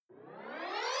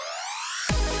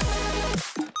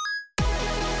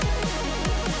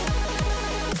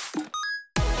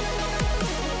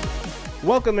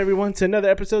Welcome, everyone, to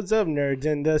another episode of Nerds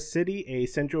in the City, a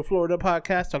Central Florida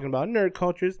podcast talking about nerd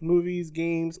cultures, movies,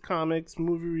 games, comics,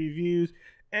 movie reviews,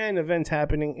 and events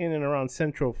happening in and around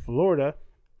Central Florida.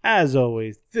 As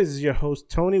always, this is your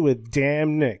host, Tony, with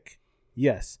Damn Nick.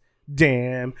 Yes,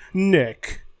 Damn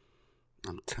Nick.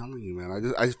 I'm telling you,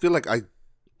 man. I feel like a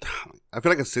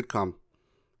sitcom.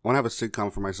 I want to have a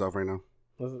sitcom for myself right now.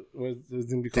 Was it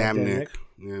gonna be called Damn Nick.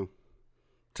 Yeah,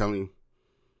 telling you.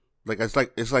 It's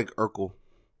like Urkel,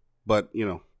 but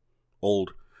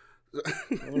old.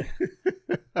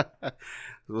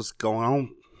 What's going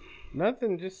on?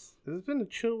 Nothing. Just it's been a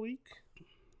chill week,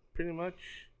 pretty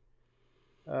much.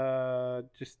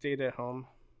 Just stayed at home,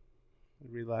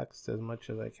 relaxed as much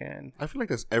as I can. I feel like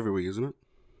that's every week, isn't it?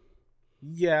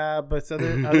 Yeah, but it's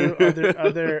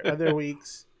other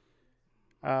weeks.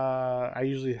 I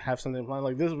usually have something planned.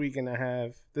 Like this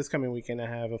coming weekend, I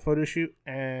have a photo shoot,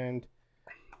 and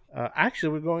actually,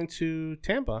 we're going to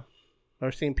Tampa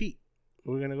or St. Pete.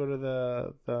 We're gonna go to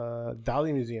the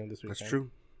Dali Museum this weekend. That's true.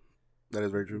 That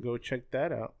is very true. Go check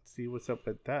that out. See what's up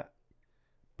with that.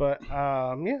 But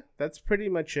yeah, that's pretty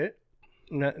much it.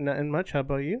 Nothing much. How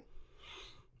about you?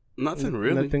 Nothing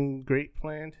really. Nothing great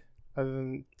planned other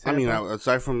than Tampa? I mean,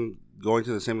 aside from going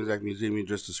to the same exact museum you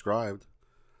just described,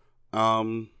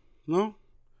 no,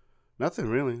 nothing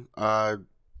really. Kind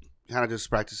of just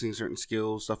practicing certain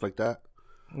skills, stuff like that.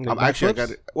 Like I got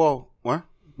it. Well, what?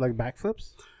 Like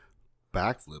backflips?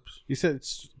 Backflips. You said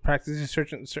it's practicing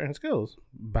certain skills.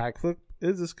 Backflip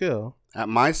is a skill. At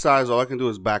my size, all I can do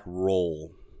is back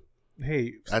roll.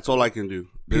 Hey, that's all I can do.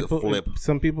 Flip.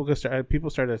 Some people start. People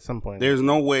start at some point. There's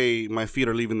no way my feet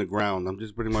are leaving the ground. I'm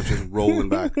just pretty much just rolling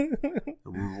back.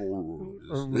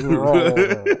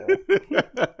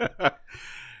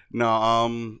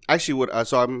 No, actually,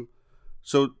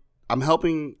 I'm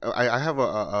helping. I have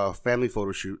a family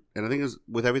photo shoot, and the thing is,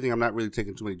 with everything, I'm not really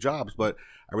taking too many jobs, but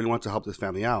I really want to help this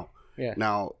family out. Yeah.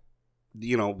 Now,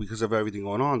 because of everything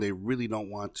going on, they really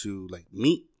don't want to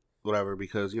meet whatever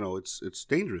because it's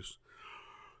dangerous.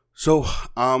 So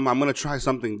I'm gonna try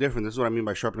something different. This is what I mean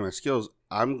by sharpening my skills.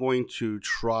 I'm going to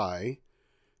try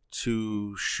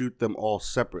to shoot them all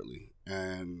separately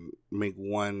and make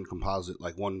one composite,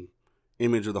 like one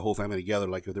image of the whole family together,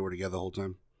 like if they were together the whole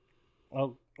time.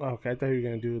 Oh, okay. I thought you were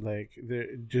gonna do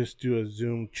just do a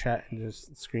Zoom chat and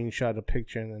just screenshot a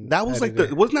picture and then that was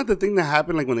wasn't that the thing that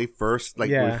happened when they first when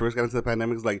we first got into the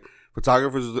pandemic? Like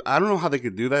photographers, I don't know how they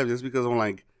could do that just because I'm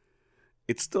like,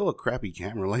 it's still a crappy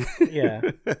camera. Yeah,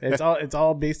 it's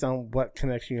all based on what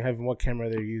connection you have and what camera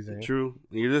they're using. True,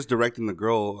 you're just directing the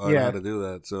girl on how to do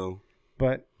that. So,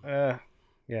 but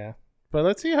yeah, but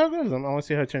let's see how it goes. I want to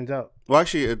see how it turns out. Well,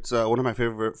 actually, it's one of my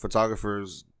favorite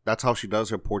photographers. That's how she does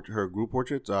her group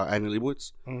portraits, Annie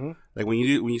Leibovitz. Mm-hmm. Like when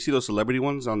you see those celebrity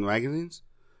ones on the magazines,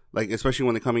 like especially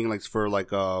when they're coming for an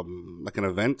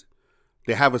event,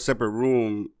 they have a separate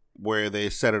room where they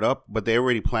set it up, but they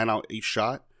already plan out each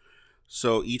shot.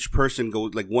 So each person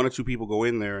goes, one or two people go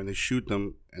in there and they shoot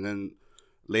them, and then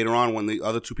later on when the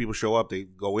other two people show up, they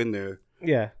go in there.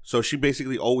 Yeah. So she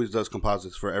basically always does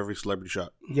composites for every celebrity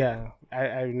shot. Yeah,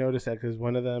 I've noticed that because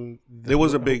one of them... There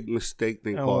was a big mistake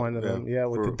thing called... One of them,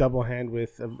 with the double hand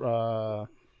with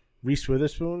Reese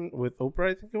Witherspoon with Oprah,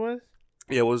 I think it was.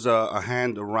 Yeah, it was a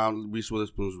hand around Reese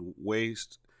Witherspoon's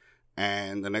waist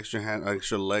and an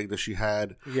extra leg that she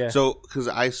had. Yeah. So, because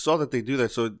I saw that they do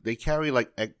that, so they carry like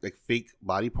fake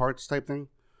body parts type thing.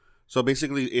 So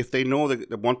basically, if they know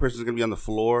that one person is going to be on the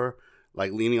floor,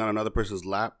 leaning on another person's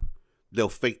lap, they'll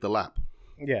fake the lap.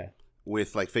 Yeah.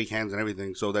 With fake hands and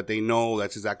everything, so that they know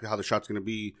that's exactly how the shot's going to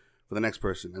be for the next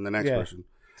person and the next person.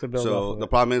 So the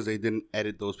problem is they didn't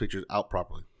edit those pictures out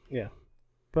properly. Yeah.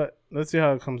 But let's see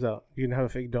how it comes out. You can have a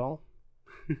fake doll.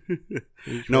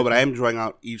 No, but I am drawing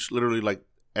out literally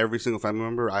every single family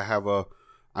member.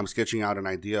 I'm sketching out an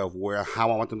idea of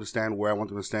how I want them to stand, where I want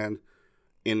them to stand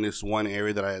in this one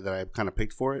area that I kind of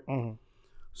picked for it. Mm-hmm.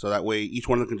 So that way each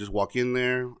one of them can just walk in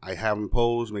there. I have them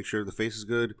pose, make sure the face is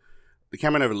good. The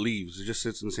camera never leaves. It just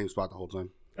sits in the same spot the whole time.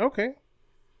 Okay.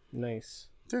 Nice.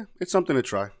 Yeah, it's something to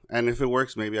try. And if it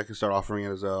works, maybe I can start offering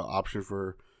it as an option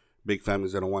for big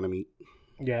families that don't want to meet.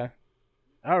 Yeah.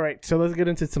 All right. So let's get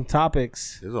into some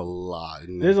topics. There's a lot.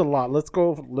 There's a lot. Let's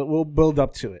go. We'll build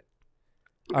up to it.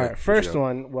 All right. First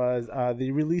one was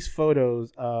the release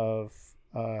photos of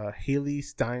Haley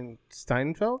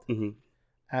Steinfeld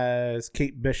as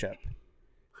Kate Bishop.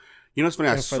 You know what's funny?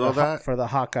 I saw that for the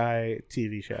Hawkeye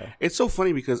TV show. It's so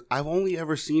funny because I've only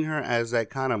ever seen her as that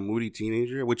kind of moody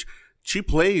teenager, which she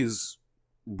plays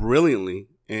brilliantly.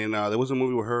 And there was a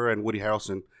movie with her and Woody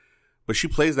Harrelson, but she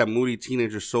plays that moody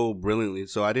teenager so brilliantly.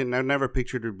 So I never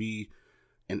pictured her be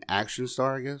an action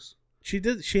star, I guess. She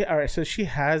did. All right. So she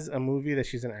has a movie that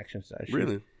she's an action star.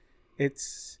 Really?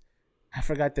 I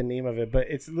forgot the name of it, but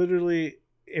it's literally,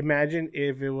 imagine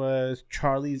if it was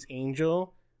Charlie's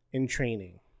Angel in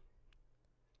training.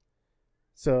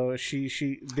 So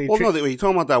they. Well, no, you're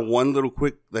talking about that one little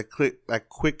quick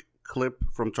clip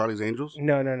from Charlie's Angels.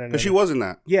 No. But she was in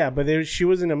that. Yeah, but she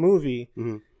was in a movie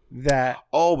that.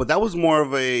 Oh, but that was more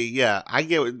of a I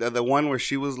get the one where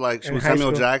she was like she was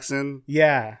Samuel Jackson.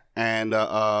 Yeah. And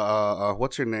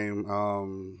what's her name?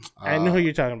 I know who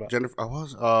you're talking about. Jennifer.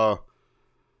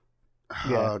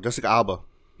 Jessica Alba.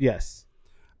 Yes.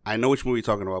 I know which movie you're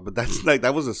talking about, but that's like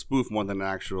that was a spoof more than an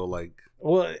actual like.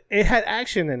 Well, it had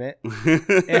action in it.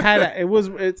 It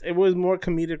was more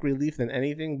comedic relief than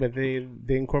anything, but they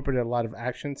incorporated a lot of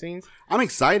action scenes. I'm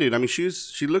excited. I mean,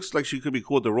 she looks like she could be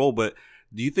cool with the role, but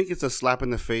do you think it's a slap in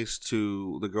the face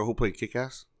to the girl who played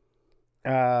Kick-Ass?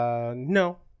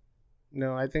 No.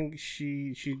 I think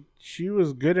she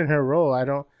was good in her role.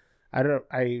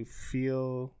 I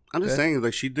feel. I'm just saying,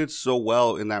 like she did so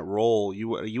well in that role. You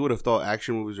would have thought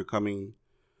action movies are coming.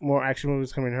 More action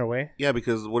movies coming her way? Yeah,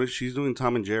 because what if she's doing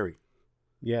Tom and Jerry?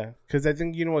 Yeah, because I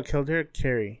think you know what killed her?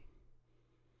 Carrie.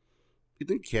 You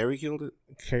think Carrie killed it?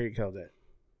 Carrie killed it.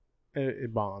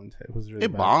 It bombed. It was really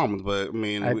bad. Bombed, but I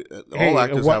mean, all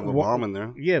actors have a bomb in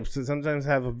there. Yeah, so sometimes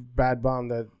have a bad bomb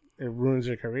that it ruins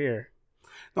their career.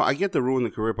 No, I get the ruin the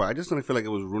career, but I just don't feel like it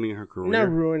was ruining her career. Not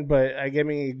ruined, but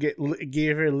it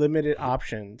gave her limited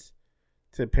options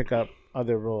to pick up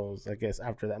other roles, I guess,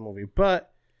 after that movie.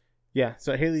 But yeah,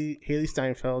 so Haley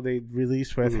Steinfeld, they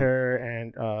released with her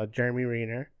and Jeremy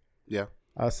Renner. Yeah.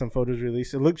 Some photos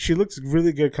released. She looks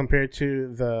really good compared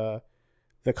to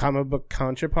the comic book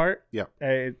counterpart. Yeah.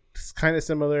 It's kind of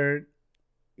similar.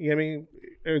 You know what I mean?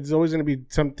 It's always going to be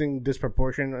something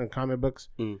disproportionate in comic books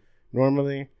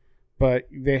normally, but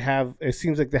it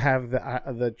seems like they have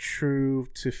the true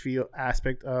to feel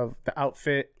aspect of the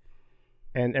outfit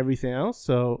and everything else.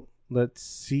 So let's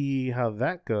see how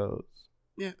that goes.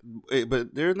 Yeah,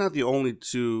 but they're not the only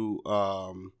two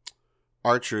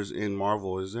archers in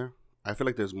Marvel, is there? I feel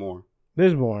like there's more.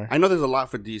 There's more. I know there's a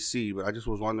lot for DC, but I just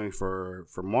was wondering for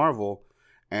Marvel,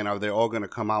 and are they all going to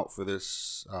come out for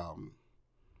this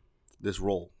this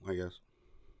role, I guess?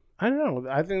 I don't know.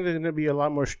 I think there's going to be a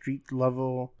lot more street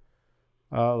level,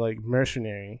 like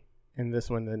mercenary in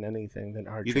this one than anything than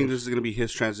archers. You think this is going to be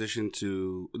his transition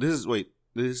to... This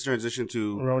is transition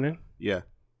to... Ronin? Yeah.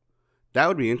 That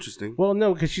would be interesting. Well,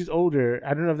 no, because she's older.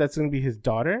 I don't know if that's going to be his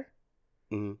daughter.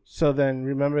 Mm-hmm. So then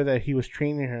remember that he was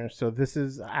training her. So this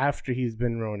is after he's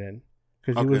been Ronin.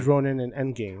 Because he was Ronin in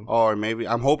Endgame. Or maybe,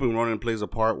 I'm hoping Ronin plays a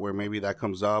part where maybe that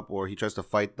comes up, or he tries to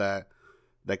fight that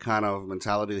kind of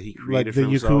mentality that he created for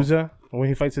himself. Like the Yakuza? When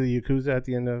he fights the Yakuza at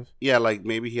the end of... Yeah, like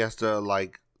maybe he has to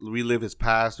like relive his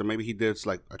past, or maybe he did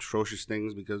like atrocious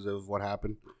things because of what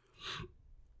happened.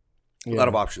 Yeah. A lot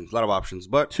of options.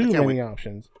 But too many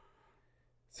options.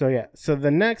 So yeah, so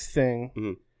the next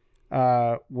thing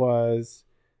was,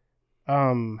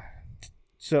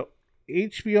 so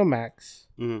HBO Max.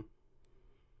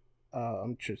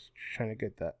 I'm just trying to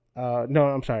get that. No,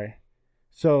 I'm sorry.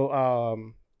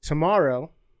 So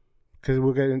tomorrow, because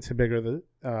we'll get into bigger.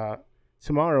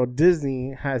 Tomorrow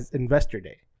Disney has Investor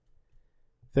Day.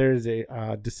 Thursday,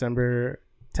 December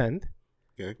 10th.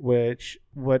 Okay. Which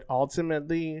would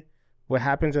ultimately. What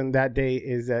happens on that day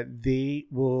is that they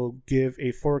will give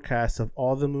a forecast of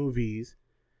all the movies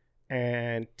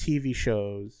and TV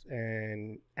shows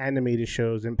and animated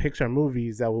shows and Pixar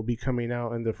movies that will be coming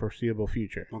out in the foreseeable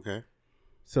future. Okay.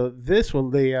 So this will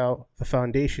lay out the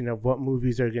foundation of what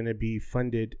movies are going to be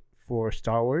funded for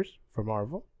Star Wars, for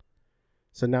Marvel.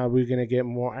 So now we're going to get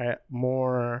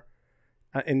more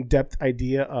in-depth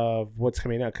idea of what's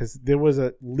coming out, because there was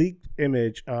a leaked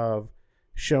image of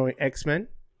showing X-Men.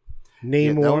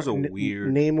 Namor, that was a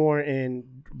weird... Namor in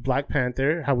Black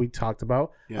Panther, how we talked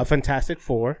about, a Fantastic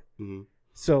Four. Mm-hmm.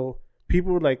 So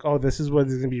people were like, "Oh, this is what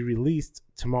is going to be released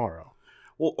tomorrow."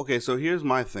 Well, okay, so here's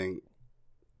my thing,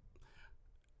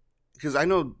 because I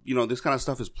know this kind of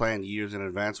stuff is planned years in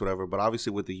advance, whatever. But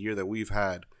obviously, with the year that we've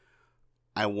had,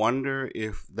 I wonder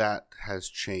if that has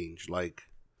changed. Like,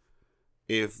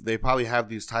 if they probably have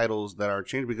these titles that are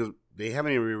changed because they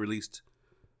haven't even released.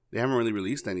 They haven't really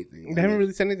released anything. They haven't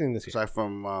released anything this year. Aside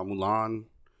from Mulan.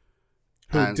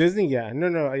 Disney, yeah.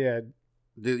 No, yeah.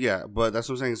 Yeah, but that's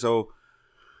what I'm saying. So,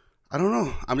 I don't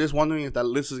know. I'm just wondering if that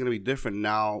list is going to be different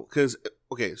now. Because,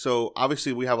 okay, so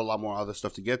obviously we have a lot more other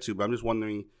stuff to get to, but I'm just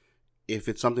wondering if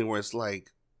it's something where it's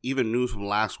like, even news from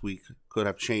last week could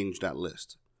have changed that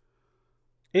list.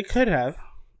 It could have.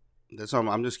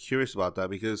 I'm just curious about that,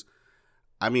 because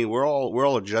I mean, we're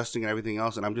all adjusting and everything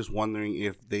else, and I'm just wondering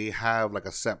if they have like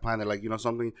a set plan. They're like,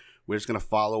 something, we're just gonna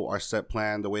follow our set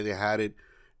plan the way they had it,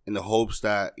 in the hopes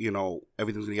that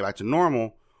everything's gonna get back to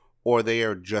normal, or they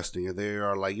are adjusting. If they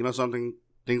are like, something,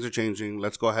 things are changing.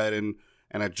 Let's go ahead and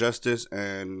adjust this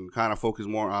and kind of focus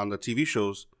more on the TV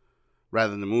shows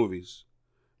rather than the movies,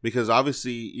 because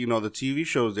obviously the TV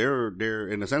shows they're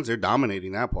in a sense they're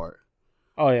dominating that part.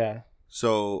 Oh yeah.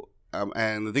 So.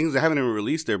 And the things that haven't even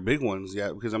released their big ones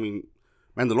yet, because I mean,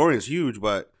 Mandalorian is huge,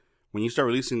 but when you start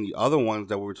releasing the other ones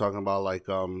that we were talking about, like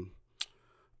the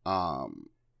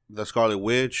Scarlet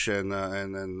Witch and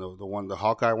then the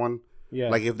Hawkeye one, yeah,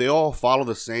 like if they all follow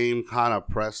the same kind of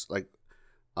press, like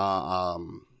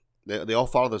they all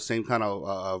follow the same kind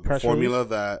of formula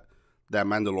that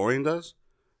Mandalorian does.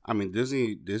 I mean,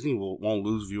 Disney won't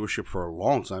lose viewership for a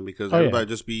long time, because everybody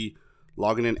just be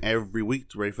logging in every week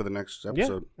to ready for the next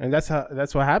episode. Yeah, and that's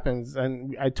what happens.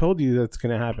 And I told you that's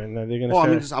gonna happen. That they're gonna. Well, I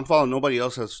mean, I'm following. Nobody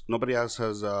else has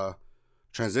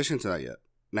transitioned to that yet.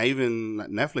 Not even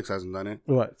Netflix hasn't done it.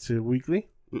 What, to weekly?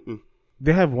 Mm-mm.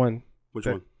 They have one. Which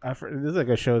one? There's like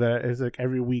a show that is like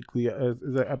every weekly is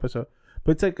an episode,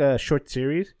 but it's like a short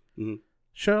series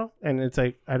show, and it's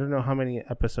like I don't know how many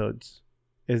episodes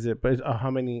is it, but it's, how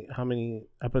many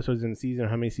episodes in the season, or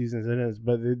how many seasons it is.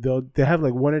 But they have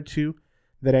like one or two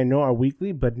that I know are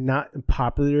weekly, but not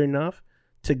popular enough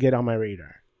to get on my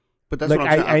radar. But that's like what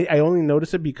I'm saying. I only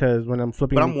notice it because when I'm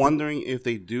flipping. But I'm wondering if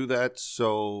they do that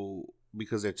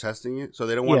because they're testing it, so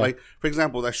they don't want like, for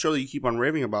example, that show that you keep on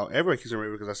raving about. Everybody keeps on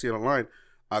raving because I see it online.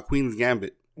 Queen's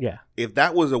Gambit. Yeah. If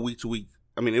that was a week to week,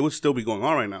 I mean, it would still be going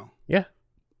on right now. Yeah.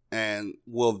 And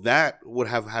that would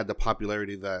have had the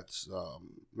popularity that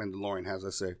Mandalorian has,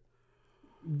 let's say.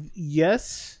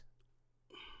 Yes.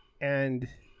 And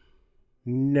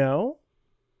no.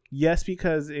 Yes,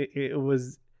 because it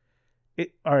was.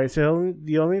 All right, so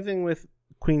the only thing with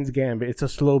Queen's Gambit, it's a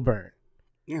slow burn.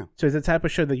 Yeah. So it's the type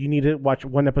of show that you need to watch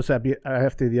one episode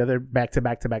after the other, back to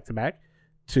back to back to back,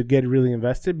 to get really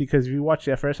invested. Because if you watch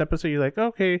that first episode, you're like,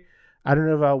 okay, I don't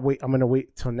know if I'll wait. I'm gonna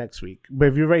wait till next week. But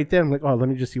if you're right there, I'm like, oh, let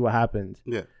me just see what happens.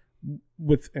 Yeah.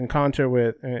 With Encounter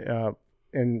with to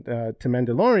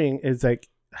Mandalorian is like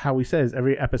how he says,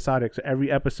 every episodic. So every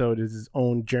episode is its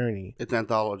own journey. It's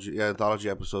anthology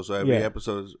episode. So every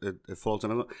episode it floats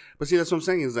on. But see, that's what I'm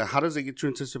saying, is that how does it get you to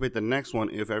anticipate the next one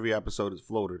if every episode is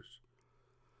floaters?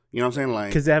 You know what I'm saying? Like,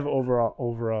 because they have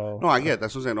overall. No, I get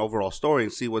that's what I'm saying. Overall story,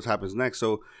 and see what happens next.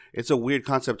 So it's a weird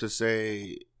concept to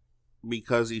say,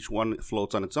 because each one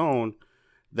floats on its own,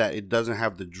 that it doesn't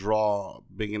have the draw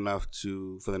big enough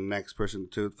for the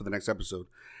next episode.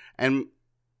 And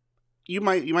you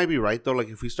might be right though. Like,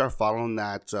 if we start following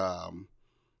that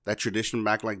tradition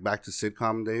back to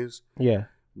sitcom days, yeah,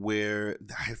 where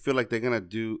I feel like they're gonna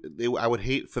I would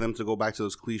hate for them to go back to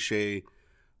those cliche,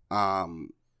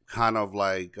 kind of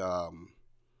like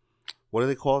what do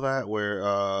they call that? Where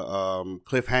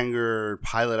cliffhanger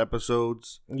pilot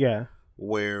episodes. Yeah.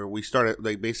 Where we started,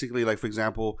 like, basically, like, for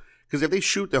example, because if they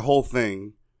shoot the whole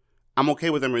thing, I'm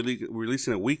okay with them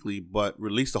releasing it weekly, but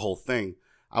release the whole thing.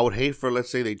 I would hate for,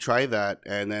 let's say, they try that,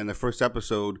 and then the first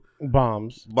episode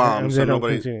bombs. So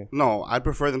nobody. No, I'd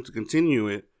prefer them to continue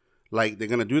it, like they're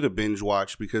gonna do the binge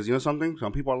watch, because you know something,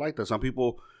 some people are like that. Some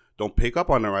people don't pick up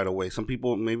on it right away. Some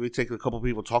people maybe take a couple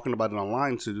people talking about it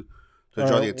online to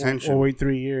draw the attention. Or wait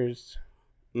 3 years.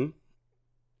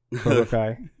 Cobra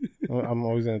Kai. I'm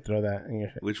always gonna throw that in your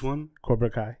head. Which one? Cobra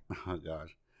Kai. Oh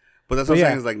gosh. But that's what I'm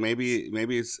saying, is like maybe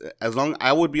it's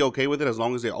I would be okay with it as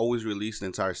long as they always release the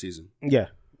entire season. Yeah.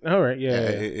 All right. Yeah.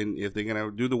 And if they're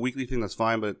gonna do the weekly thing, that's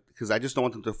fine. But because I just don't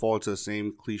want them to fall into the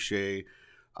same cliche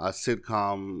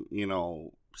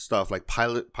sitcom, stuff like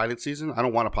pilot season. I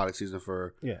don't want a pilot season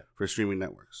for streaming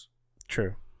networks.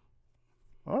 True.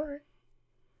 All right.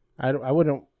 I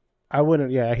wouldn't.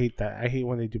 Yeah, I hate that. I hate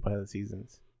when they do pilot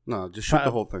seasons. No, just shoot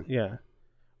the whole thing. Yeah.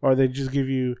 Or they just give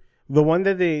you the one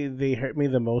that they hurt me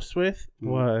the most with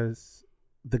was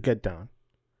the Get Down.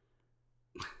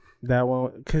 That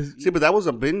one, cause but that was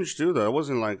a binge too, though. It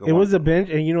wasn't like it was a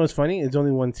binge, and you know what's funny? It's only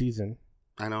one season.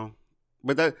 I know,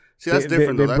 but that's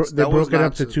different though. They broke it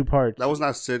up to 2 parts. That was not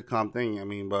a sitcom thing. I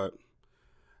mean, but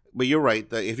you're right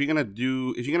that if you're gonna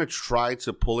try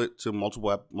to pull it to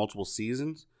multiple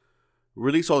seasons,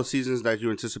 release all the seasons that you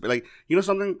anticipate. Like, you know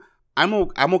something,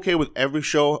 I'm okay with every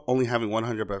show only having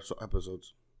 100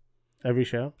 episodes. Every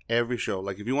show.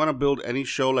 Like, if you want to build any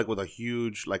show like with a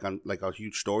huge a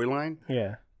huge storyline.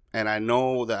 Yeah. And I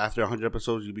know that after 100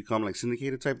 episodes, you become like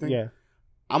syndicated type thing. Yeah.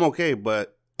 I'm okay,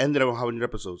 but end it at 100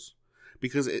 episodes.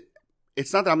 Because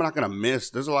it's not that I'm not going to miss.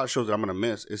 There's a lot of shows that I'm going to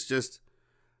miss. It's just,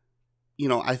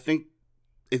 I think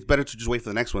it's better to just wait for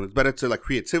the next one. It's better to like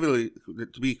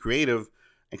to be creative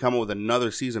and come up with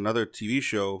another season, another TV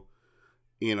show,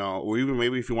 you know, or even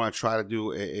maybe if you want to try to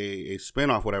do a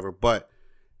spin-off, whatever. But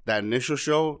that initial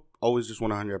show, always just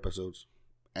 100 episodes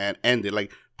and end it.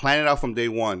 Like, plan it out from day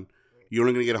one. You're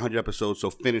only going to get 100 episodes, so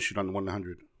finish it on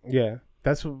 100. Yeah,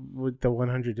 that's what the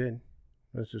 100 did.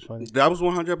 That's just funny. That was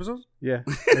 100 episodes? Yeah,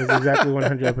 it was exactly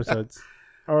 100 episodes.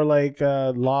 Or like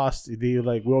Lost,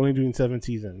 we're only doing 7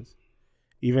 seasons.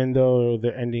 Even though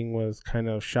the ending was kind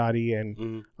of shoddy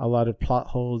and a lot of plot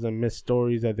holes and missed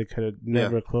stories that they could have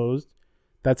never closed.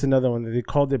 That's another one that they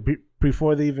called it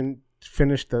before they even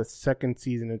finished the second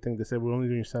season. I think they said we're only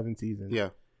doing 7 seasons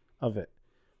of it.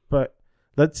 But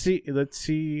let's see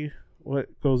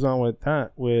what goes on with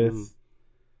that with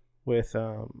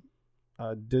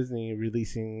Disney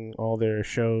releasing all their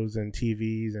shows and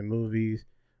TVs and movies.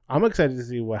 I'm excited to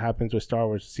see what happens with Star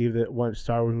Wars. See that one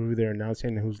Star Wars movie they're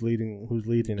announcing and who's leading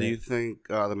it. Do you think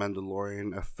The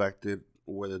Mandalorian affected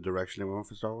where the direction they went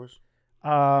for Star Wars?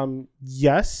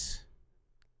 Yes.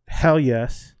 Hell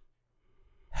yes.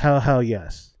 Hell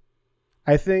yes.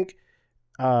 I think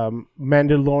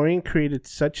Mandalorian created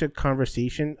such a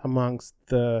conversation amongst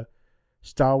the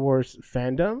Star Wars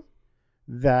fandom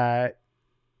that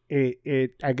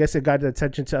it I guess it got the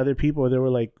attention to other people. They were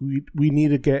like, we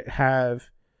need to have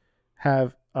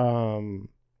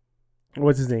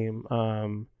what's his name?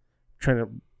 I'm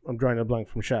drawing a blank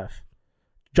from Chef.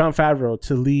 Jon Favreau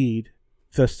to lead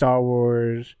the Star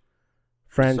Wars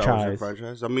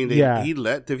franchise. I mean, he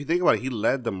led. If you think about it, he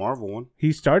led the Marvel one.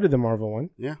 He started the Marvel one.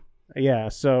 Yeah. Yeah.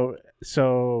 So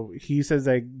he says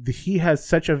like he has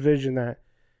such a vision that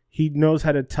he knows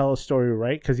how to tell a story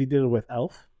right because he did it with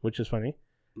Elf, which is funny.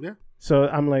 Yeah. So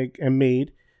I'm like, and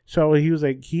Made. So he was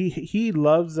like, he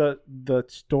loves the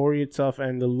story itself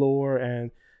and the lore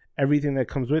and everything that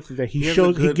comes with it. That he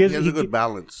shows he has a good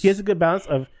balance. He has a good balance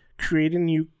of creating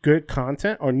new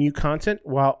content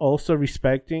while also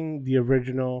respecting the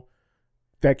original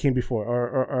that came before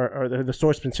or the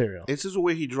source material. It's just the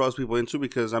way he draws people into,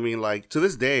 because I mean, like, to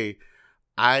this day,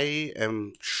 I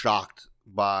am shocked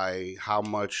by how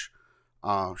much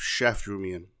Chef drew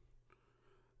me in.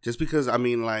 Just because, I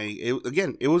mean, like,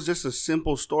 it was just a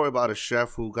simple story about a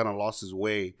chef who kind of lost his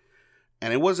way.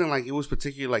 And it wasn't like it was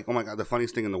particularly like, oh my God, the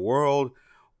funniest thing in the world,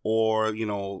 or, you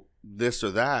know, this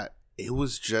or that. It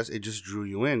just drew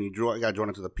you in. You got drawn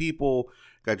into the people,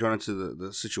 got drawn into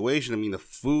the situation. I mean, the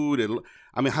food.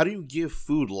 I mean, how do you give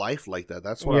food life like that?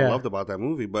 That's what I loved about that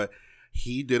movie. But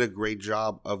he did a great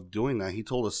job of doing that. He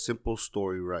told a simple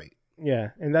story right. Yeah,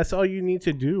 and that's all you need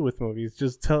to do with movies.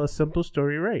 Just tell a simple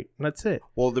story right. That's it.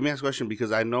 Well, let me ask a question,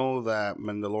 because I know that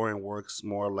Mandalorian works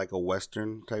more like a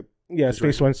Western type. Yeah,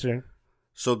 space Western.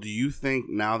 So do you think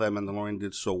now that Mandalorian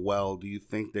did so well, do you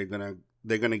think they're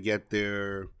gonna get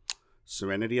their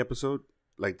Serenity episode,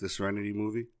 like the Serenity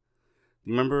movie?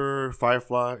 You remember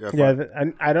Firefly?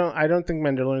 I don't think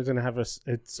Mandalorian is gonna have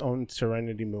its own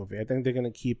Serenity movie. I think they're gonna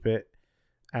keep it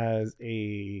as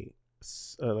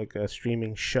like a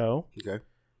streaming show. Okay.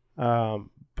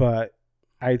 But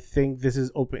I think this is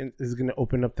going to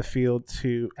open up the field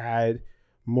to add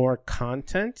more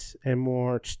content and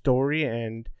more story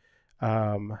and.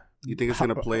 You think it's going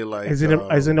to play like? Is it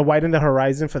to widen the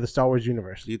horizon for the Star Wars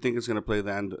universe? Do you think it's going to play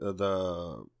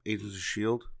the Agents of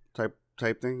S.H.I.E.L.D.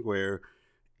 type thing, where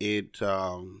it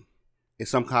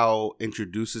somehow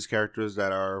introduces characters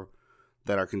that are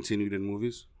continued in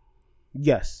movies?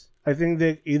 Yes. I think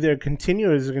that either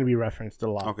continue is going to be referenced a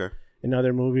lot in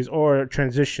other movies, or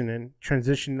transition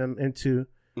them into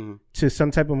to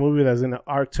some type of movie that's going to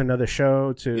arc to another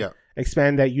show to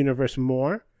expand that universe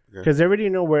more, because they already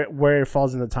know where it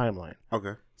falls in the timeline.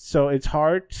 Okay. So it's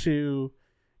hard to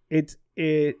it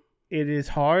is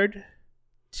hard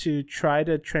to try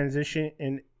to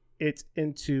transition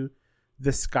into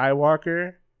the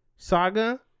Skywalker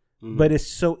saga, but it's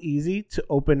so easy to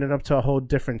open it up to a whole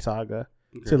different saga.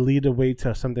 To lead the way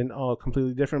to something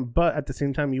completely different. But at the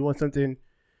same time, you want something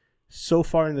so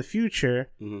far in the future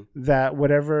that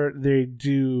whatever they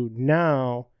do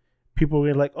now, people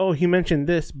will be like, oh, he mentioned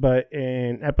this, but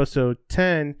in episode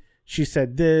 10, she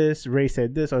said this, Rey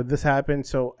said this, or this happened.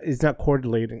 So it's not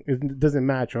correlating. It doesn't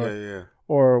match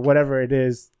or whatever it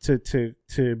is to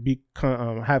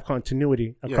have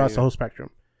continuity across the whole spectrum.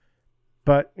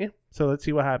 But, yeah, so let's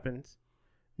see what happens.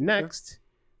 Next,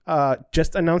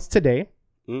 just announced today.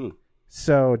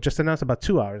 So just announced about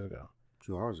 2 hours ago.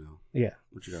 2 hours ago. Yeah.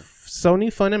 What you got? Sony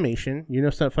Funimation. You know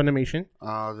Funimation?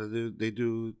 They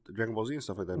do Dragon Ball Z and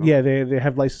stuff like that. No? Yeah, they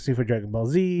have licensing for Dragon Ball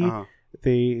Z.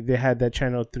 They had that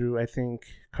channel through, I think,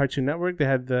 Cartoon Network. They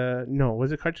had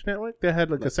was it Cartoon Network? They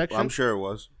had a section. I'm sure it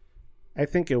was. I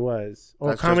think it was. Or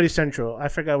That's Comedy Central. I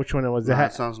forgot which one it was.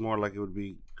 That sounds more like it would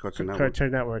be Cartoon Network.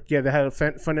 Cartoon Network. Yeah, they had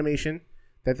Funimation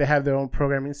that they have their own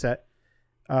programming set.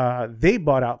 They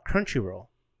bought out Crunchyroll.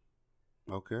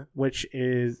 Okay. Which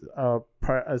is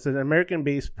it's an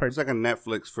American-based. It's like a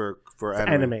Netflix for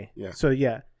anime. Yeah. So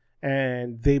yeah,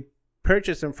 and they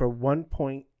purchased them for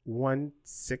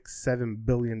 $1.167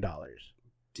 billion. Damn.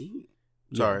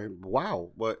 Sorry. Yeah. Wow.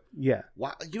 But yeah.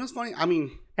 Wow. You know what's funny? I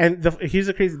mean, and here's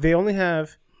the crazy. They only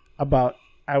have about.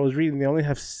 I was reading. They only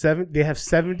have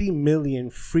 70 million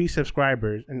free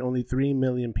subscribers and only 3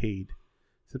 million paid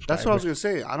subscribers. That's what I was gonna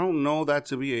say. I don't know that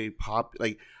to be a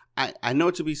I know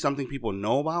it to be something people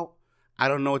know about. I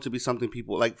don't know it to be something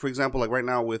people like. For example, like right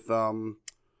now with the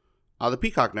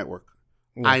Peacock Network,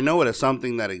 yeah. I know it as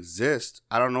something that exists.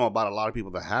 I don't know about a lot of people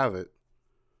that have it.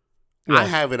 Yeah. I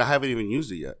have it. I haven't even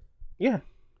used it yet. Yeah,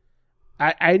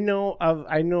 I know.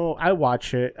 I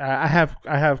watch it. I have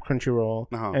Crunchyroll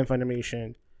and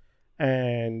Funimation,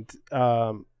 and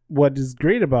what is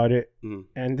great about it,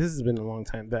 and this has been a long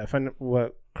time.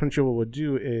 What Crunchyroll would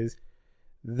do is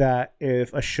that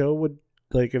if a show would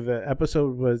if the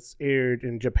episode was aired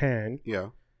in Japan, yeah,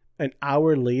 an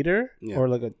hour later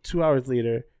or 2 hours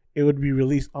later, it would be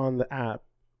released on the app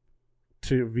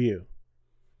to view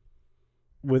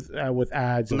with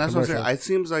ads. And that's what I'm saying. It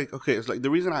seems like it's like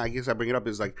the reason I guess I bring it up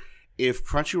is like if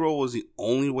Crunchyroll was the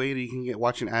only way that you can get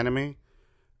watching anime,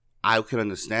 I could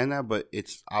understand that, but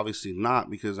it's obviously not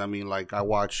because I mean like I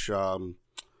watch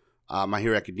My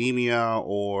Hero Academia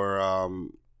or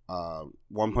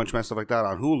One Punch Man, stuff like that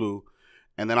on Hulu,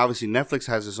 and then obviously Netflix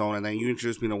has its own, and then you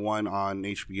introduced me to one on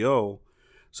HBO.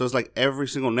 So it's like every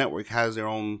single network has their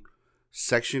own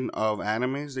section of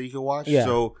animes that you can watch. Yeah.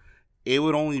 So it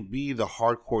would only be the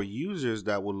hardcore users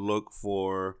that would look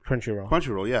for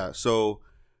Crunchyroll, yeah. So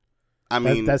I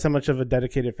mean, that's how much of a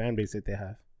dedicated fan base that they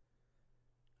have.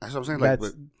 That's what I'm saying.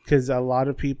 That's because a lot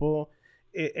of people,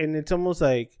 and it's almost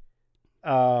like,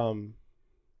 what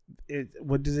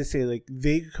does it say? Like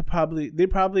they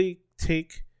probably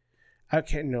take. I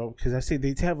can't know because I say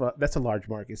they have that's a large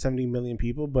market, 70 million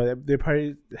people, but they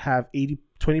probably have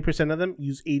 20% of them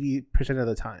use 80% of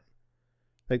the time.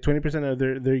 Like 20% of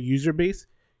their user base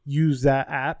use that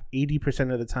app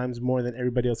 80% of the times more than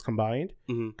everybody else combined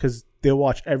because they'll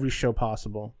watch every show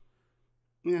possible.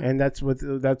 Yeah. And that's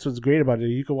what's great about it.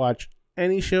 You can watch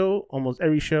any show, almost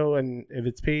every show, and if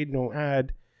it's paid, no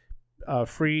ad.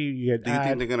 Free, you get. Do you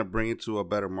think they're gonna bring it to a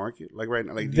better market? Like right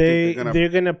now, like they're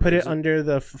gonna put it under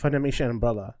the Funimation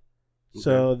umbrella,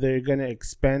 so they're gonna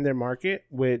expand their market.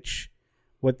 Which,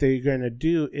 what they're gonna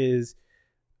do is,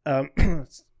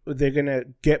 they're gonna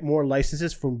get more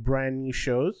licenses from brand new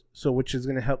shows. So, which is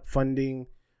gonna help funding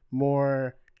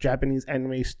more Japanese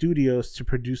anime studios to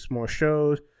produce more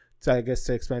shows. So, I guess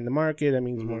to expand the market, that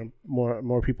means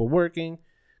more people working.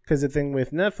 Because the thing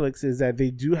with Netflix is that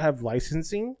they do have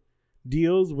licensing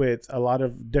deals with a lot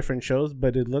of different shows,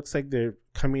 but it looks like they're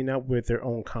coming up with their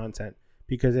own content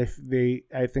because I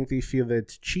think they feel that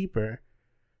it's cheaper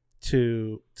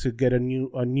to get a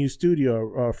new studio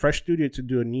or a fresh studio to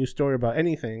do a new story about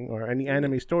anything or any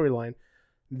anime storyline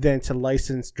than to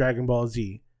license Dragon Ball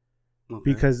Z,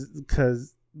 because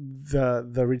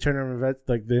the return on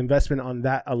the investment on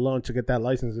that alone to get that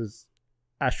license is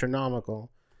astronomical.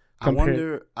 I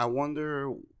wonder.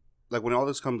 Like, when all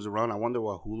this comes around, I wonder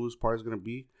what Hulu's part is going to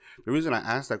be. The reason I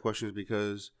asked that question is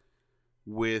because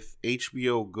with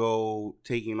HBO Go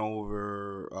taking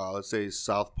over, let's say,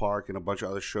 South Park and a bunch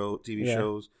of other TV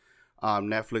shows,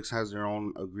 Netflix has their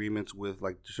own agreements with,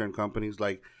 like, certain companies.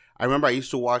 Like, I remember I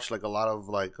used to watch, like, a lot of,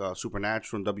 like,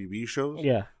 Supernatural and WB shows.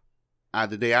 Yeah.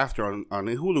 The day after on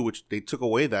Hulu, which they took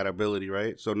away that ability,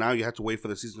 right? So now you have to wait for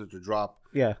the season to drop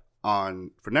for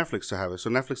Netflix to have it. So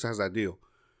Netflix has that deal.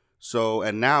 So,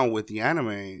 and now with the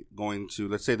anime going to,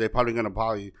 let's say they're probably going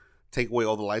to take away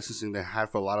all the licensing they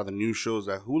had for a lot of the new shows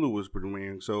that Hulu was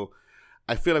premiering. So,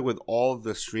 I feel like with all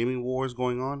the streaming wars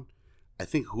going on, I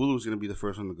think Hulu's going to be the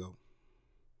first one to go.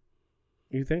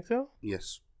 You think so?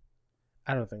 Yes.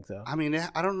 I don't think so. I mean,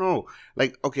 I don't know.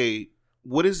 Like, okay,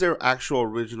 what is their actual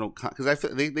original? Because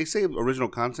they say original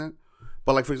content,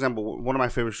 but like for example, one of my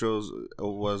favorite shows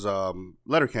was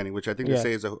Letterkenny, which I think they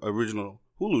say is an original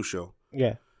Hulu show.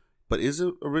 Yeah. But is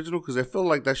it original? Because I feel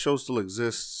like that show still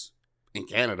exists in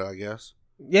Canada, I guess.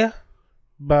 Yeah,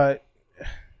 but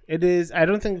it is. I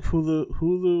don't think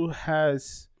Hulu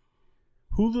has.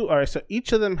 All right, so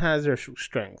each of them has their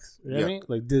strengths. You know what I mean?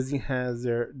 Like Disney has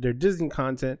their Disney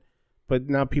content, but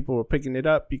now people are picking it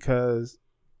up because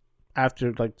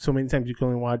after like so many times you can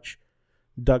only watch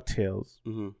DuckTales.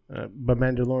 But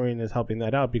Mandalorian is helping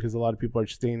that out because a lot of people are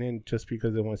staying in just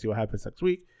because they want to see what happens next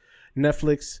week.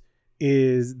 Netflix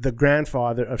is the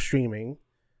grandfather of streaming.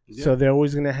 Yeah. So they're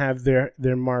always going to have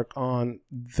their mark on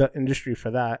the industry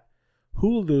for that.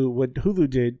 What Hulu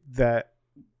did that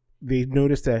they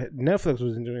noticed that Netflix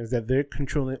wasn't doing is that they're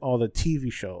controlling all the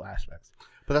TV show aspects.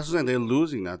 But that's what I'm saying. They're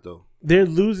losing that, though. They're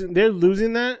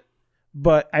losing that,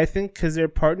 but I think because they're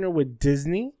partnered with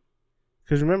Disney,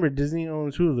 because remember, Disney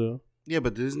owns Hulu. Yeah,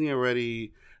 but Disney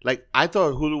already... Like, I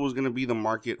thought Hulu was going to be the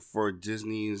market for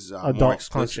Disney's Adult more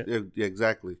explicit... content. Yeah,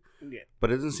 exactly. Yeah.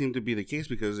 But it doesn't seem to be the case,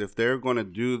 because if they're going to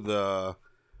do the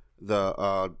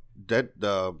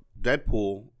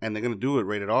Deadpool and they're going to do it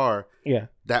rated R, Yeah.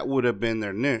 that would have been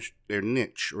their niche,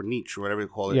 or whatever you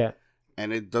call it. Yeah.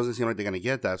 And it doesn't seem like they're going to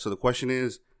get that. So the question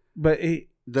is, But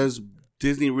does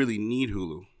Disney really need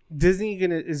Hulu? Disney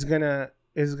is gonna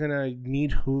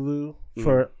need Hulu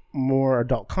for more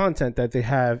adult content that they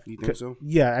have. You think so?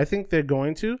 Yeah, I think they're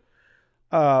going to.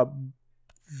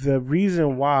 The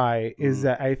reason why is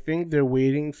that I think they're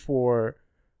waiting for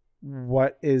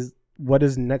what is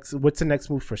next. What's the next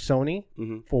move for Sony,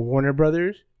 for Warner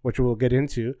Brothers, which we'll get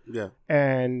into. Yeah,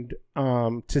 and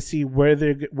to see where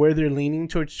they're leaning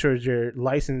towards their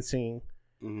licensing.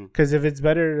 Because if it's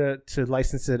better to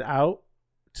license it out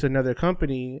to another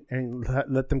company and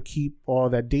let them keep all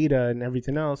that data and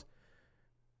everything else,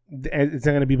 it's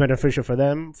not going to be beneficial for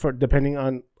them. For depending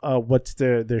on what's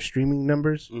their streaming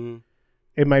numbers,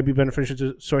 it might be beneficial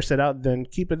to source it out than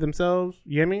keep it themselves.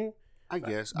 You know what I mean? I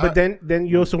guess. But then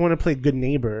you also want to play good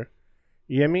neighbor.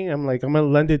 You know what I mean? I'm like, I'm going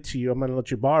to lend it to you. I'm going to let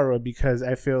you borrow it because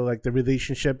I feel like the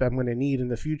relationship I'm going to need in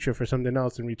the future for something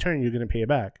else in return, you're going to pay it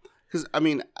back. Because, I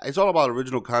mean, it's all about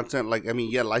original content. Like, I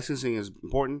mean, yeah, licensing is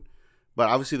important, but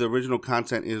obviously the original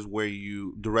content is where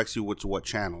directs you to what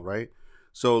channel, right?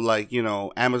 So, like, you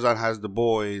know, Amazon has The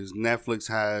Boys, Netflix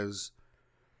has,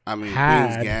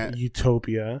 Queen's Gambit.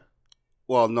 Utopia.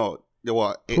 Well, no.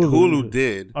 Well, Hulu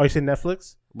did. Oh, you said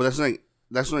Netflix? But that's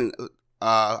something,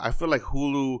 I feel like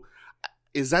Hulu,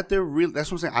 is that their real, that's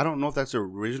what I'm saying. I don't know if that's their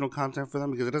original content for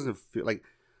them because it doesn't feel like,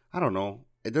 I don't know.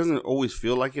 It doesn't always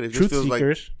feel like it. It just feels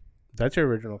Seekers. Like. That's your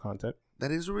original content.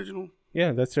 That is original?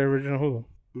 Yeah, that's their original Hulu.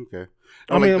 Okay.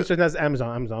 I'm saying that's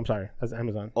Amazon. I'm sorry. That's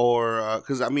Amazon. Or,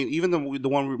 because, even the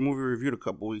one movie we reviewed a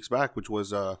couple weeks back, which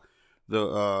was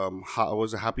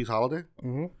was it Happy Holiday?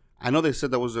 Mm-hmm. I know they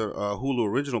said that was a Hulu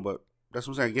original, but that's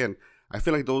what I'm saying. Again, I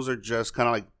feel like those are just kind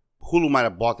of like, Hulu might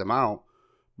have bought them out,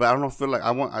 but I don't feel like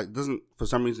it doesn't for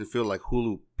some reason feel like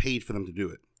Hulu paid for them to do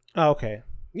it. Oh, okay.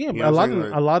 Yeah, but a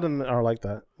lot of them are like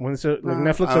that. When it's like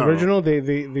Netflix original,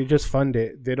 they just fund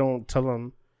it. They don't tell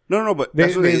them. No, but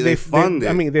that's what they fund it.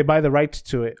 I mean, they buy the rights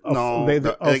to it.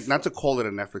 Not to call it a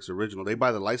Netflix original. They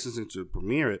buy the licensing to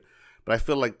premiere it. But I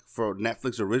feel like for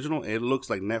Netflix original, it looks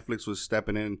like Netflix was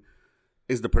stepping in.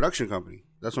 Is the production company?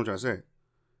 That's what I'm trying to say.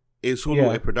 Is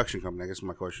Hulu a production company? I guess is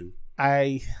my question.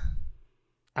 I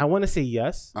want to say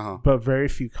yes, but very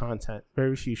few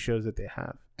shows that they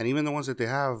have. And even the ones that they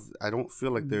have, I don't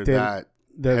feel like they're that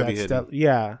heavy-hitting.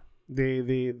 Yeah,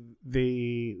 they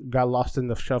got lost in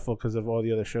the shuffle because of all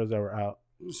the other shows that were out.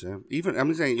 Even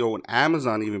I'm saying, when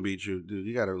Amazon even beat you, dude,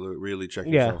 you got to really check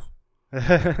yourself.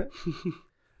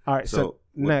 All right, so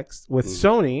next with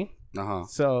Sony.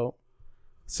 So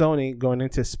Sony going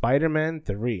into Spider-Man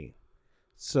 3.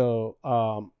 So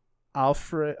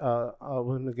Alfred,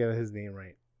 let me get his name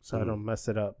right so I don't mess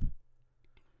it up.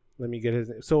 Let me get his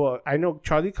name. So I know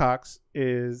Charlie Cox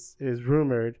is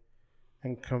rumored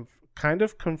and kind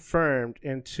of confirmed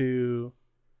into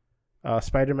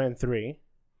Spider-Man 3.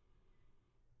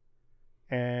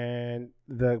 And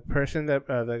the person that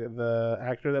the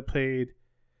actor that played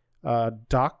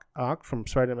Doc Ock from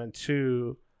Spider-Man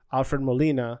 2, Alfred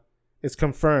Molina, is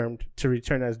confirmed to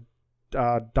return as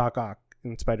Doc Ock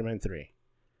in Spider-Man 3.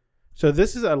 So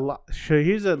this is a lot. So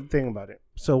here's the thing about it.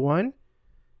 So one,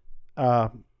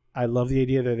 I love the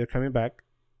idea that they're coming back.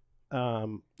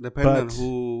 Depends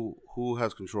on who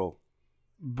has control.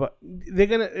 But they're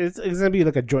gonna. It's gonna be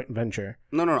like a joint venture.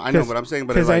 No, I know, but I'm saying,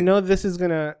 because I know this is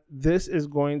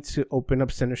going to open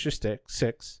up Sinister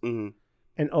Six, and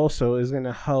also is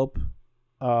gonna help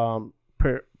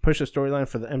push a storyline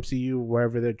for the MCU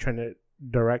wherever they're trying to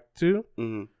direct to,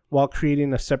 while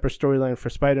creating a separate storyline for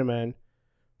Spider-Man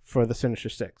for the Sinister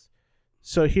Six.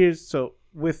 So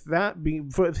with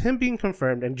him being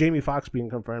confirmed and Jamie Foxx being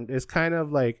confirmed, is kind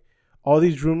of like all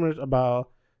these rumors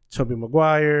about Tobey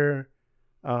Maguire,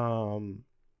 Andrew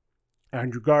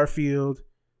Garfield,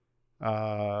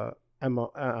 Emma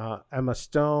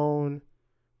Stone,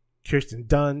 Kirsten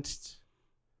Dunst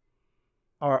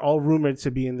are all rumored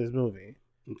to be in this movie.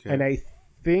 Okay. And I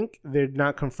think they're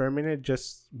not confirming it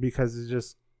just because it's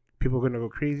just people are going to go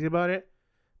crazy about it.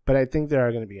 But I think they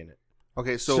are going to be in it.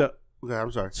 Okay, so okay,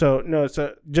 I'm sorry. So no,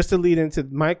 so just to lead into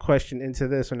my question into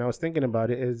this, when I was thinking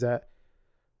about it, is that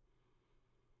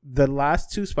the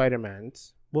last two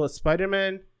Spider-Mans, well,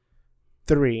 Spider-Man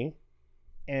 3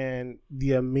 and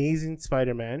the Amazing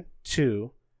Spider-Man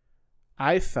 2,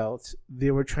 I felt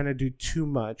they were trying to do too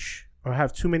much or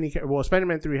have too many. Well,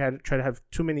 Spider-Man 3 had tried to have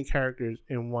too many characters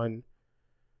in one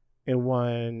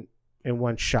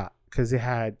shot, because they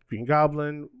had Green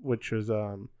Goblin, which was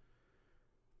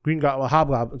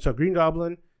Hobgoblin. So Green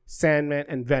Goblin, Sandman,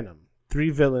 and Venom, 3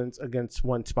 villains against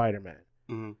 1 Spider-Man.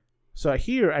 Mm-hmm. So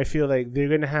here, I feel like they're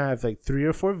gonna have like 3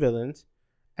 or 4 villains,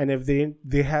 and if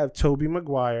they have Tobey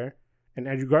Maguire and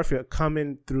Andrew Garfield come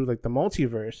in through like the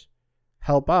multiverse,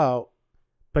 help out,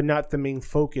 but not the main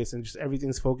focus, and just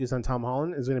everything's focused on Tom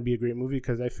Holland, is gonna be a great movie,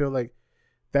 because I feel like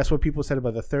that's what people said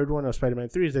about the third one of Spider-Man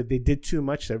 3, is that they did too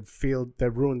much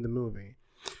that ruined the movie.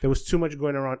 There was too much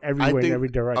going around everywhere in every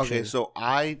direction. Okay, so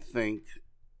I think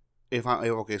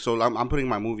so I'm putting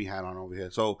my movie hat on over here.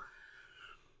 So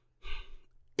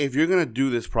if you're gonna do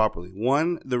this properly,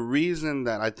 one, the reason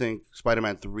that I think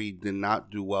Spider-Man 3 did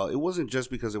not do well, it wasn't just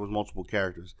because there was multiple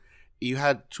characters. You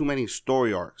had too many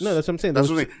story arcs. No, that's what I'm saying. That's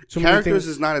what I'm saying. Characters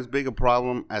is not as big a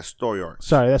problem as story arcs.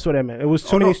 Sorry, that's what I meant. It was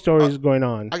too many stories going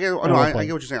on. I get what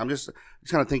you're saying. I'm just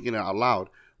kind of thinking it out loud.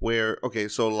 Where, okay,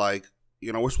 so like,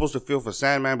 you know, we're supposed to feel for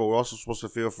Sandman, but we're also supposed to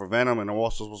feel for Venom, and we're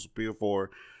also supposed to feel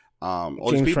for all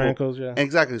James these people. Franco's, yeah.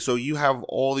 Exactly. So you have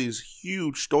all these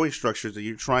huge story structures that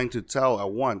you're trying to tell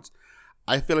at once.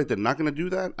 I feel like they're not going to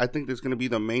do that. I think there's going to be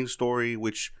the main story,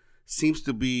 which seems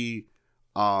to be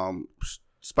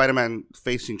Spider-Man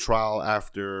facing trial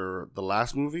after the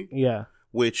last movie. Yeah.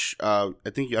 Which I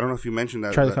don't know if you mentioned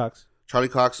that. Charlie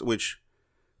Cox, which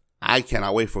I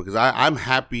cannot wait for, because I'm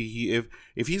happy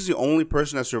if he's the only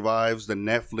person that survives the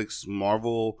Netflix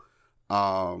Marvel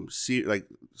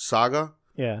saga.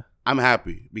 Yeah. I'm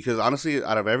happy, because honestly,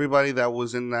 out of everybody that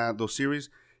was in those series,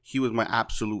 he was my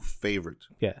absolute favorite.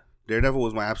 Yeah. Daredevil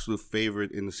was my absolute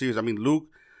favorite in the series. I mean, Luke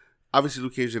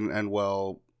Cage didn't end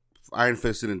well. Iron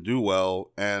Fist didn't do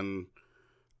well, and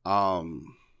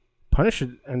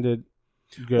Punisher ended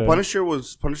good. Well, Punisher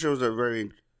was a very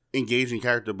engaging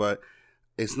character, but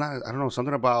it's not. I don't know,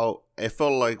 something about it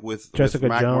felt like with Jessica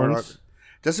Matt Jones. Murdock.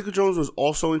 Jessica Jones was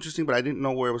also interesting, but I didn't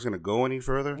know where it was going to go any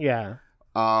further. Yeah.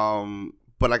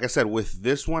 But like I said, with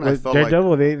this one, with I felt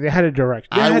Daredevil, they had a direction.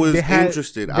 I was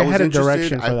interested. I felt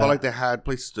that. like they had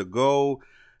places to go.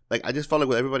 Like, I just felt like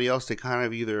with everybody else, they kind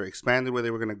of either expanded where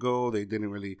they were going to go. They didn't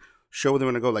really show where they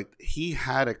were going to go. Like, he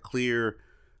had a clear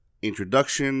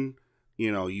introduction.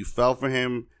 You know, you fell for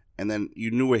him, and then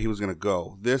you knew where he was going to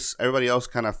go. Everybody else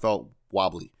kind of felt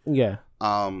wobbly. Yeah.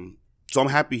 So I'm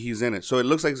happy he's in it. So it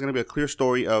looks like it's going to be a clear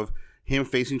story of him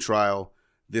facing trial,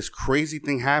 this crazy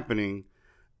thing happening,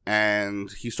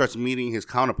 and he starts meeting his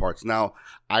counterparts. Now,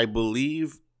 I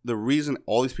believe the reason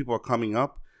all these people are coming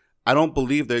up, I don't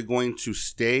believe they're going to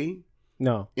stay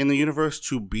in the universe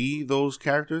to be those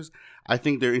characters. I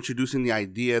think they're introducing the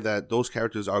idea that those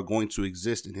characters are going to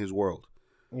exist in his world.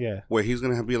 Yeah. Where he's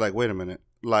going to be like, wait a minute.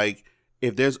 Like,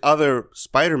 if there's other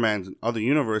Spider-Mans in other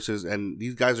universes and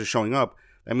these guys are showing up,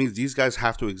 that means these guys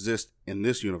have to exist in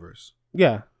this universe.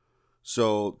 Yeah.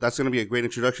 So that's going to be a great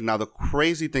introduction. Now, the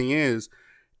crazy thing is,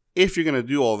 if you're going to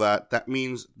do all that, that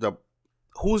means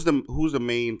who's the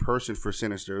main person for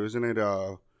Sinister? Isn't it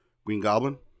Green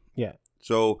Goblin? Yeah.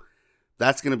 So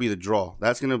that's going to be the draw.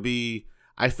 That's going to be,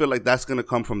 I feel like that's going to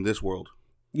come from this world.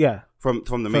 Yeah. From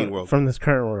the main world. From this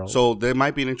current world. So there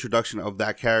might be an introduction of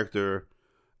that character,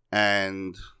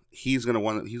 and he's going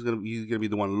to be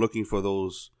the one looking for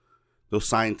those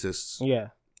scientists. Yeah.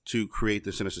 To create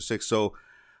the Sinister Six. So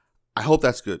I hope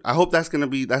that's good. I hope that's going to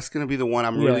be the one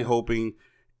I'm really hoping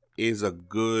is a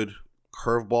good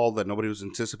curveball that nobody was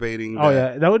anticipating.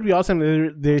 That would be awesome.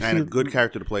 And a good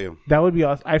character to play him. That would be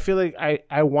awesome. I feel like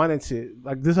I wanted to,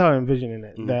 like, this is how I'm envisioning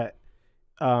it, that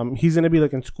he's going to be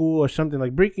like in school or something,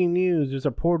 like breaking news, there's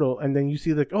a portal, and then you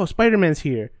see like, oh, Spider-Man's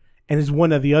here, and it's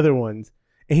one of the other ones,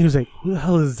 and he was like, who the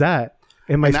hell is that?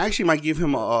 And I actually might give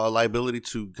him a liability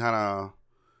to kind of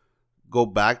go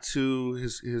back to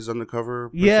his undercover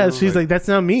persona. Yeah, so he's like, that's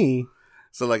not me.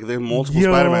 So like there's multiple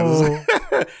Spider-Mans.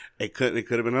 It could have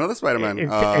been another Spider-Man. It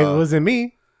wasn't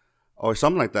me. Or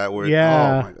something like that. Where,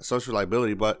 yeah. Oh my God, social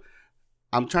liability. But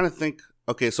I'm trying to think.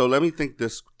 Okay, so let me think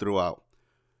this throughout.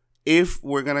 If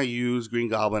we're going to use Green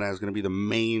Goblin as going to be the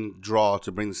main draw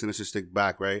to bring the Sinister Six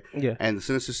back, right? Yeah. And the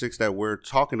Sinister Six that we're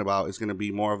talking about is going to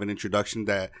be more of an introduction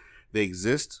that they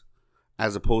exist,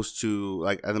 as opposed to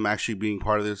like them actually being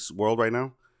part of this world right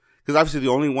now. Because obviously the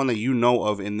only one that you know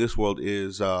of in this world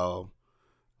is a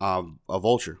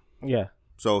Vulture. Yeah.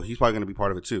 So he's probably going to be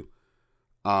part of it too.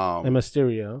 And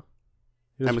Mysterio.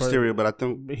 And Mysterio, but I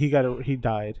think he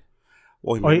died.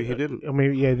 Well, maybe he didn't. Or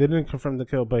maybe they didn't confirm the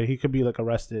kill, but he could be like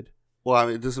arrested. Well, I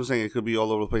mean, this is what I'm saying. It could be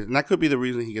all over the place, and that could be the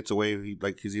reason he gets away.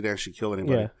 Because he didn't actually kill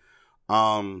anybody.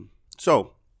 Yeah.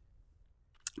 So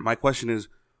my question is,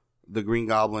 the Green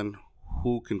Goblin,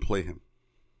 who can play him?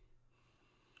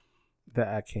 That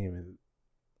I came in.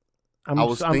 I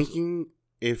was thinking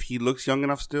if he looks young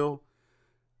enough still,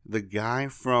 the guy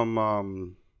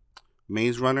from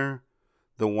Maze Runner,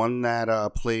 the one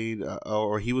that played,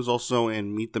 or he was also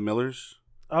in Meet the Millers.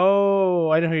 Oh,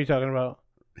 I know who you're talking about.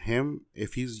 Him,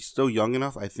 if he's still young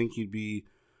enough, I think he'd be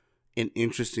an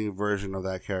interesting version of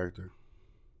that character.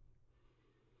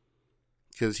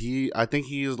 Because I think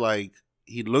he is like,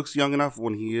 he looks young enough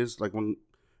when he is like when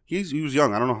he was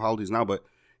young. I don't know how old he is now, but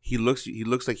he looks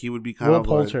like he would be kind of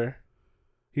Poulter. Like,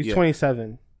 he's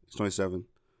 27. He's 27.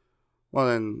 Well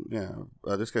then,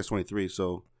 yeah, this guy's 23.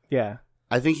 So yeah,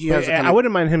 I think he has. I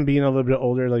wouldn't mind him being a little bit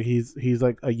older. Like he's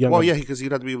like a young. Well, yeah, because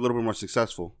he'd have to be a little bit more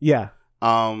successful. Yeah.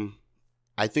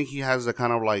 I think he has the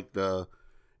kind of like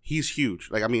he's huge.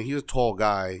 Like, I mean, he's a tall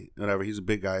guy, whatever. He's a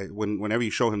big guy whenever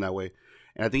you show him that way.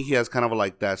 And I think he has kind of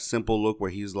like that simple look where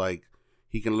he's like,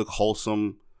 he can look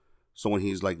wholesome. So when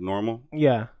he's like normal.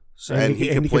 Yeah. So, and he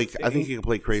can play, I think he can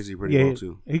play crazy pretty well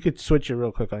too. He could switch it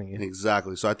real quick on you.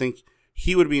 Exactly. So I think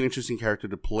he would be an interesting character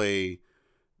to play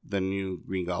the new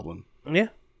Green Goblin. Yeah.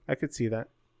 I could see that.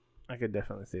 I could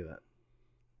definitely see that.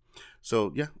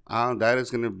 So, yeah, that is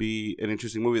going to be an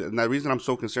interesting movie. And the reason I'm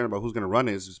so concerned about who's going to run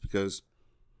it is just because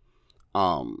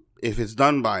if it's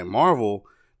done by Marvel,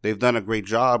 they've done a great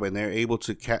job and they're able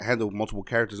to handle multiple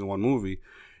characters in one movie.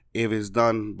 If it's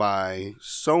done by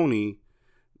Sony,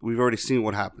 we've already seen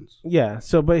what happens. Yeah.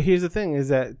 So, but here's the thing is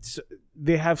that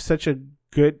they have such a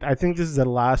good, I think this is the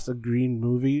last agreed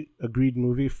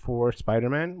movie for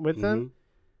Spider-Man with them.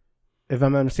 If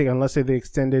I'm not mistaken, unless they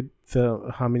extended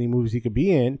how many movies he could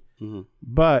be in. Mm-hmm.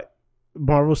 But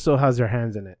Marvel still has their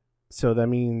hands in it. So that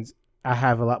means I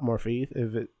have a lot more faith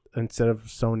instead of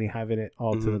Sony having it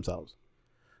all to themselves.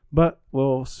 But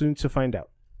we'll soon to find out.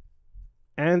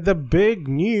 And the big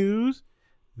news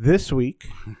this week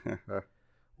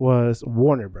was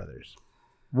Warner Brothers.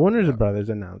 Warner Brothers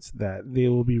announced that they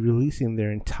will be releasing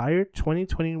their entire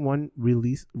 2021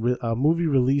 movie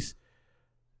release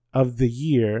of the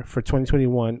year for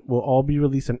 2021 will all be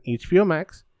released on HBO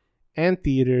Max and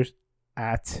theaters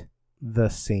at the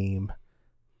same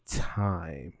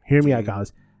time. Hear me out,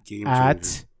 guys.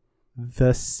 At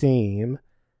the same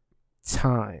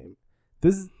time.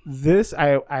 This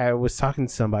I was talking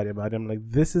to somebody about it. I'm like,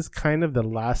 this is kind of the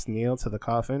last nail to the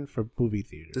coffin for movie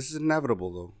theaters. This is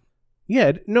inevitable, though.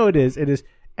 Yeah, no, it is. It is.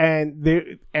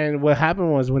 And what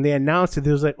happened was when they announced it,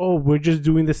 they was like, oh, we're just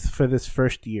doing this for this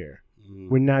first year.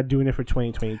 We're not doing it for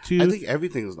 2022. I think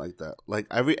everything's like that. Like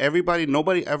everybody,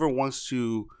 nobody ever wants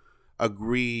to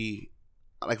agree.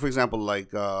 Like, for example,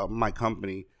 like my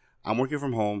company, I'm working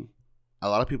from home. A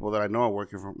lot of people that I know are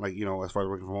working from, like, you know, as far as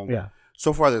working from home. Yeah.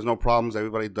 So far, there's no problems.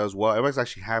 Everybody does well. Everybody's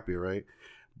actually happy, right?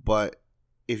 But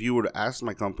if you were to ask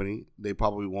my company, they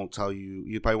probably won't tell you.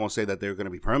 You probably won't say that they're going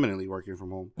to be permanently working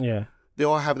from home. Yeah. They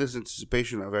all have this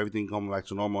anticipation of everything going back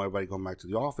to normal, everybody going back to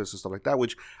the office and stuff like that,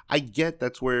 which I get.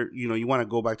 That's where, you know, you want to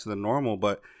go back to the normal.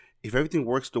 But if everything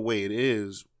works the way it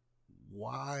is,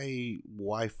 why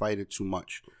fight it too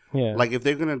much? Yeah. Like, if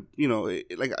they're going to, you know,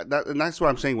 like that, and that's what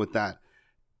I'm saying with that.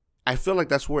 I feel like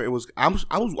that's where it was. I'm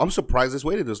surprised this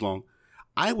waited this long.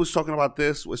 I was talking about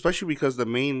this, especially because the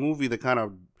main movie that kind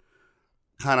of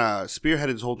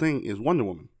spearheaded this whole thing is Wonder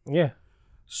Woman. Yeah.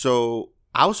 So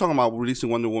I was talking about releasing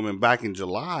Wonder Woman back in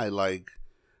July. Like,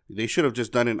 they should have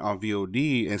just done it on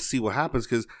VOD and see what happens,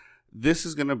 because this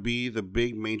is going to be the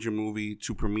big major movie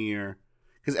to premiere.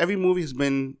 Because every movie has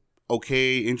been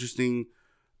okay, interesting,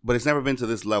 but it's never been to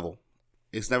this level.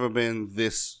 It's never been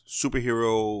this super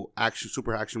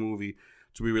action movie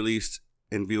to be released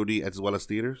in VOD as well as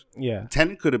theaters. Yeah.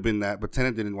 Tenet could have been that, but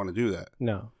Tenet didn't want to do that.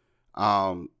 No.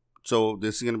 So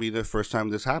this is going to be the first time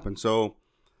this happened. So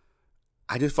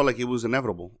I just felt like it was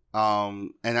inevitable.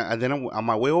 And then on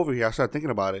my way over here, I started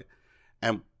thinking about it.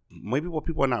 And maybe what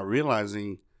people are not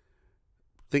realizing,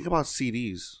 think about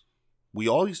CDs. We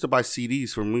all used to buy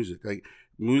CDs for music, like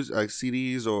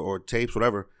CDs or tapes,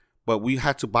 whatever. But we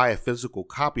had to buy a physical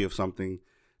copy of something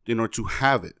in order to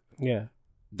have it. Yeah.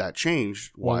 That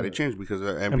changed. Why did it change? Because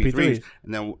of MP3s.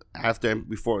 And then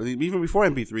even before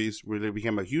MP3s really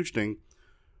became a huge thing,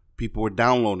 people were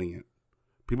downloading it.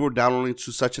 People were downloading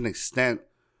to such an extent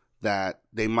that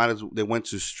they went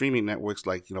to streaming networks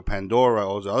like, you know, Pandora,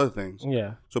 all those other things.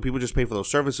 Yeah. So people just pay for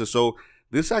those services. So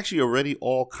this actually already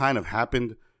all kind of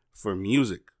happened for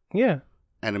music. Yeah.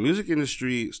 and the music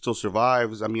industry still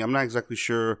survives. I mean, I'm not exactly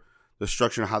sure the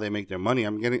structure and how they make their money.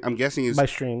 I'm guessing it's by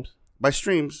streams. By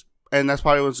streams, and that's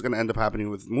probably what's going to end up happening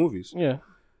with movies. Yeah,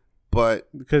 but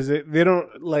because they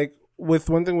don't like with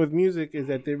one thing with music is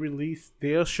that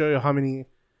they'll show you how many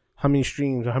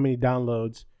streams or how many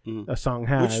downloads a song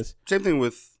has. Same thing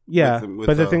with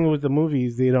but the thing with the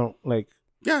movies, they don't like.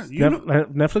 Yeah,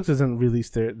 Netflix doesn't release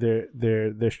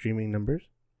their streaming numbers.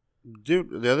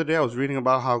 Dude, the other day I was reading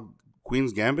about how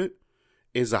Queen's Gambit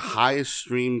is the highest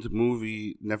streamed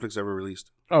movie Netflix ever released.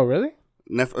 Oh, really?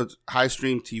 Highest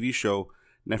streamed TV show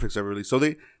Netflix ever released. So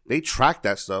they track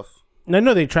that stuff. I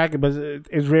know they track it, but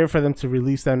it's rare for them to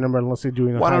release that number unless they're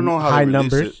doing I don't know how high they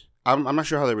release numbers. It. I'm not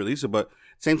sure how they release it, but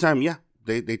same time, yeah,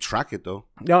 they track it though.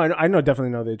 No, I definitely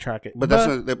know they track it. But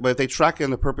but if they track it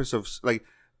in the purpose of like,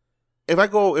 if I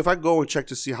go and check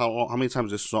to see how many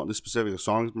times this specific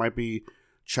song might be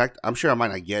checked, I'm sure I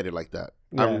might not get it like that.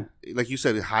 Yeah. Like you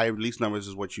said, high release numbers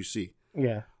is what you see.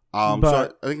 Yeah.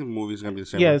 So I think the movie's gonna be the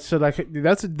same. Yeah. way. So like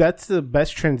that's the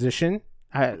best transition,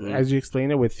 as you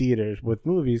explained it, with theaters, with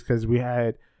movies, because we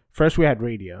had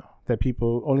radio that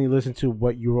people only listened to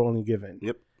what you were only given.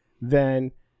 Yep.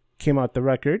 Then came out the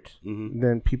record. Mm-hmm.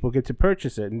 Then people get to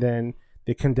purchase it, and then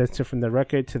they condensed it from the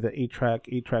record to the 8-track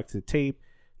to tape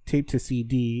to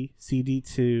CD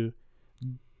to.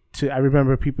 I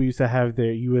remember people used to have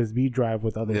their USB drive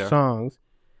with other songs,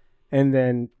 and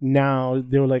then now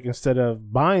they were like, instead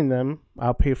of buying them,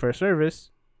 I'll pay for a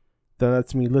service that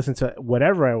lets me listen to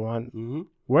whatever I want,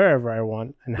 wherever I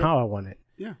want, and how I want it.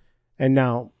 Yeah. And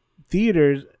now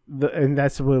theaters, and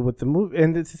that's with the movie,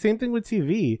 and it's the same thing with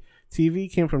TV.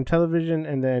 TV came from television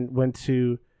and then went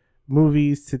to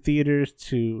movies, to theaters,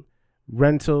 to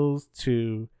rentals,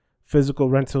 to physical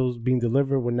rentals being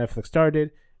delivered when Netflix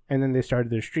started. And then they started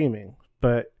their streaming.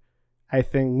 But I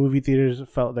think movie theaters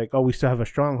felt like, we still have a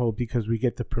stronghold because we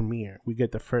get the premiere. We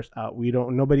get the first out.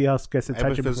 Nobody else gets to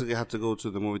touch it. Physically have to go to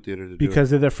the movie theater to because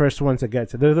they're the first ones that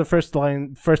get it. They're the first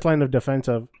line of defense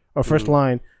first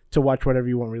line to watch whatever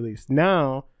you want released.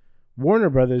 Now, Warner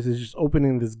Brothers is just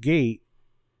opening this gate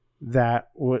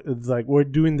that it's like, we're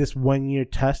doing this 1-year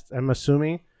test, I'm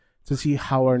assuming, to see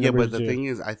how our numbers do. Yeah, but the thing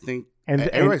is, I think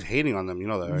everybody's hating on them. You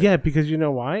know that, right? Yeah, because you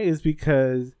know why? It's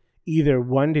because either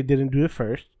one, they didn't do it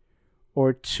first,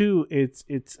 or two, it's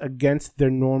against their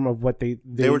norm of what they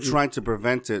were trying to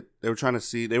prevent it. They were trying to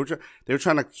see. They were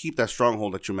trying to keep that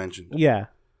stronghold that you mentioned. Yeah.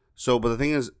 So, but the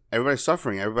thing is, everybody's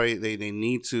suffering. Everybody they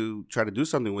need to try to do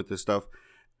something with this stuff,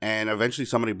 and eventually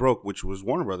somebody broke, which was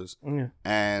Warner Brothers. Yeah.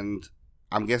 And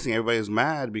I'm guessing everybody is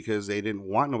mad because they didn't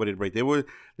want nobody to break.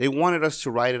 They wanted us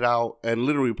to write it out, and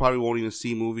literally we probably won't even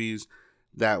see movies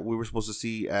that we were supposed to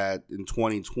see in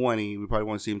 2020. We probably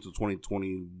won't see them until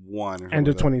 2021 or end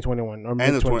of 2021 or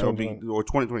end of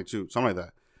 2022, something like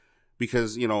that.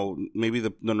 Because maybe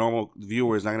the normal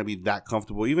viewer is not going to be that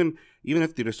comfortable. Even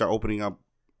if theaters start opening up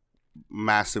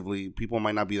massively, people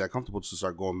might not be that comfortable to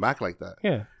start going back like that.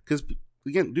 Yeah. Because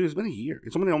again, dude, it's been a year.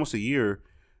 It's only almost a year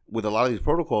with a lot of these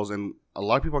protocols, and a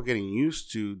lot of people are getting used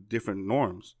to different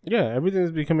norms. Yeah, everything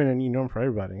is becoming a new norm for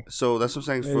everybody. So that's what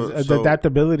I'm saying. The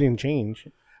adaptability and change.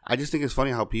 I just think it's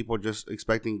funny how people are just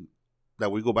expecting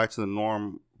that we go back to the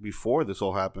norm before this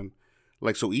all happened,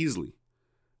 like so easily.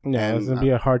 Yeah, it's gonna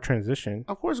be a hard transition.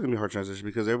 Of course, it's gonna be a hard transition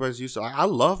because everybody's used to. I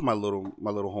love my little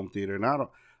home theater, and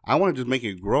I want to just make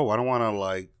it grow. I don't want to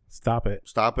like stop it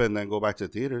and then go back to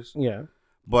theaters. Yeah,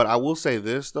 but I will say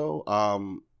this though.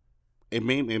 It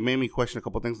made me question a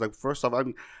couple of things. Like, first off, I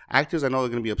mean, actors, I know they're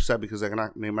going to be upset because they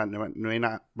may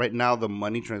not right now. The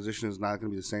money transition is not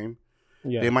going to be the same.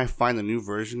 Yeah, they might find a new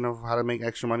version of how to make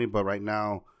extra money, but right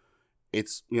now,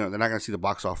 it's they're not going to see the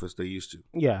box office they used to.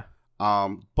 Yeah.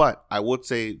 But I would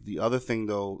say the other thing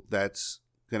though that's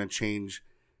going to change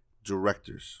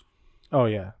directors. Oh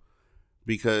yeah.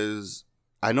 Because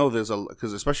I know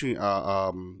because especially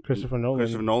Christopher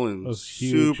Nolan's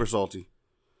super salty.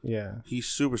 Yeah. He's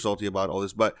super salty about all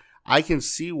this, but I can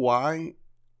see why,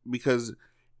 because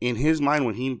in his mind,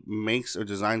 when he makes or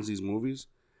designs these movies,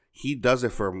 he does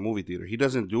it for a movie theater. He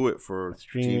doesn't do it for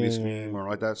TV stream or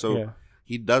like that. So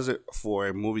he does it for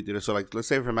a movie theater. So like, let's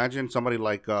say, imagine somebody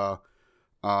like the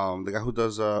guy who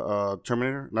does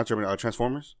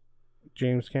Transformers.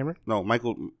 James Cameron? No,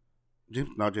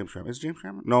 James Cameron. Is it James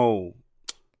Cameron? No,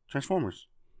 Transformers.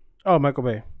 Oh, Michael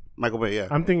Bay. Michael Bay, yeah.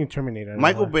 I'm thinking Terminator.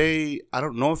 Michael Bay, I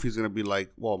don't know if he's going to be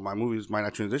like, well, my movies might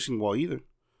not transition well either.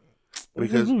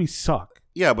 Because these movies suck.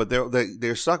 Yeah, but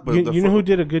they suck. But you know who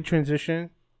did a good transition?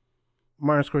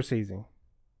 Martin Scorsese.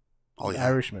 Oh, yeah.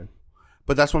 Irishman.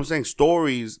 But that's what I'm saying.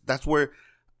 Stories, that's where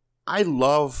I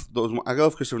love those. I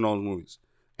love Christopher Nolan's movies.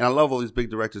 And I love all these big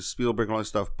directors, Spielberg and all this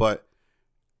stuff. But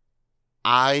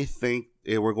I think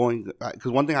we're going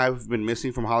because one thing I've been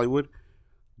missing from Hollywood,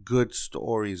 good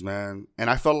stories, man. And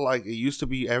I felt like it used to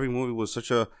be every movie was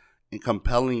such a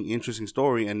compelling, interesting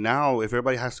story, and now if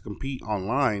everybody has to compete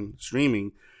online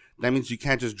streaming, that means you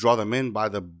can't just draw them in by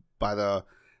the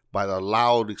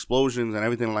loud explosions and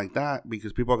everything like that,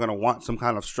 because people are going to want some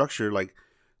kind of structure like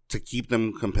to keep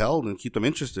them compelled and keep them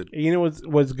interested. You know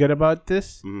what's good about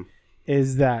this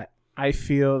is that I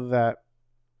feel that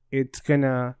it's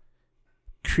gonna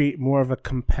create more of a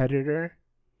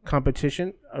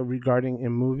competition regarding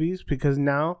in movies, because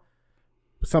now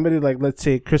somebody like, let's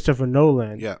say, Christopher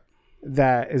Nolan,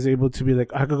 that is able to be like,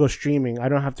 I could go streaming. I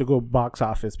don't have to go box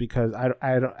office because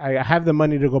I have the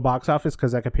money to go box office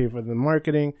because I could pay for the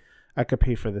marketing, I could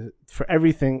pay for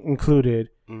everything included,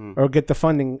 or get the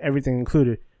funding, everything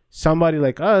included. Somebody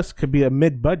like us could be a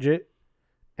mid-budget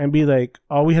and be like,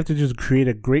 all we have to do is create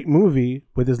a great movie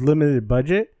with this limited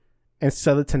budget and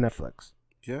sell it to Netflix.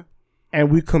 Yeah.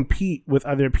 And we compete with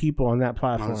other people on that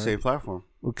platform. On the same platform.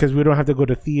 Because we don't have to go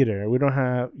to theater. We don't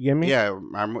have, you know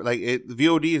what I mean? Yeah.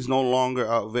 VOD is no longer,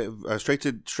 straight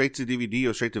to DVD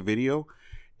or straight to video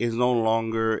is no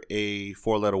longer a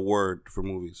 4-letter word for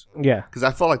movies. Yeah. Because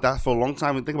I felt like that for a long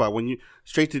time. And think about it, when you,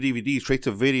 straight to DVD, straight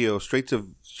to video, straight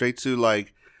to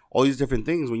like, all these different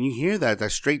things. When you hear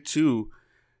that straight to,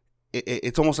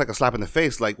 it's almost like a slap in the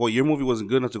face. Like, well, your movie wasn't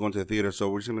good enough to go into the theater, so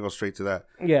we're just gonna go straight to that.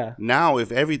 Yeah. Now,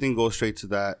 if everything goes straight to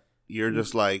that, you're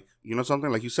just like, you know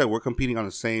something? Like you said, we're competing on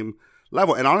the same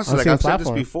level. And honestly, like I've said this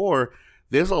before,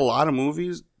 there's a lot of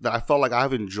movies that I felt like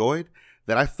I've enjoyed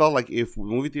that I felt like if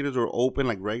movie theaters were open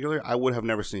like regular, I would have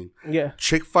never seen. Yeah.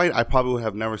 Chick Fight, I probably would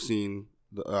have never seen.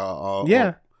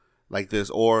 Like this,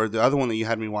 or the other one that you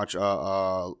had me watch,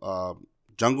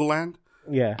 Jungle Land,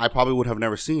 I probably would have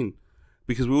never seen,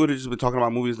 because we would have just been talking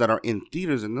about movies that are in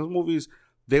theaters, and those movies,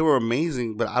 they were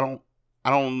amazing, but I don't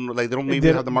like, they don't maybe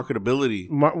have the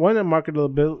marketability. One, the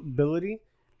marketability,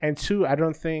 and two, I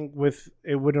don't think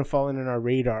it wouldn't fall in our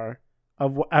radar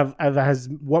of as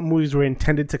what movies were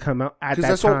intended to come out at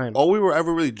that time. All we were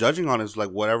ever really judging on is like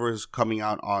whatever is coming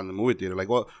out on the movie theater. Like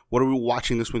what are we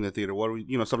watching this week in the theater? What are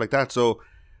we, stuff like that. So,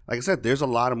 like I said, there's a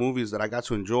lot of movies that I got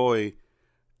to enjoy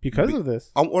because of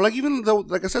this, or like even though,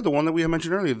 like I said, the one that we had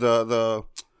mentioned earlier, the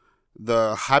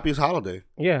Happiest Holiday.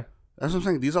 Yeah, that's what I'm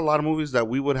saying. These are a lot of movies that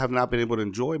we would have not been able to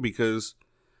enjoy because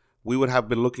we would have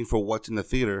been looking for what's in the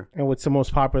theater and what's the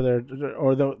most popular,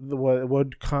 or what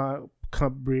would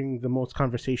bring the most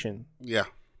conversation. Yeah,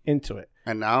 into it.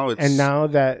 And now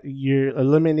that you're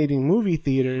eliminating movie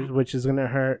theaters, which is gonna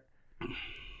hurt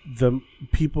the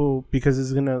people, because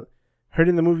it's gonna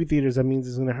hurting the movie theaters. That means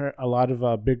it's gonna hurt a lot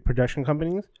of big production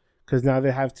companies, because now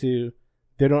they have to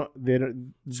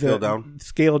scale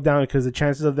down because the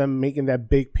chances of them making that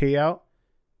big payout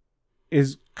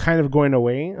is kind of going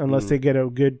away unless they get a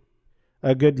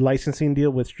good licensing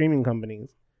deal with streaming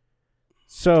companies.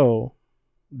 So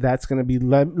that's gonna be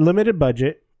limited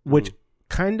budget, which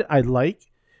kind of I like,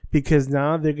 because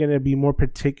now they're gonna be more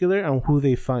particular on who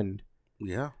they fund.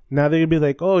 Yeah. Now they're gonna be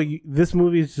like, oh, this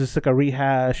movie is just like a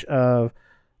rehash of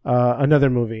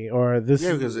another movie, or this.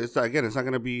 Yeah, because it's not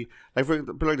gonna be like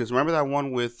like this. Remember that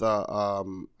one with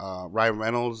Ryan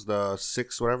Reynolds, the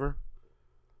 6 whatever.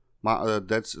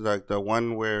 That's like the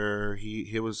one where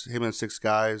he was him and 6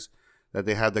 guys that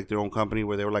they had like their own company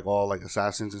where they were like all like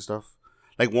assassins and stuff.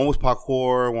 Like one was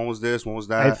parkour, one was this, one was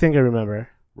that. I think I remember.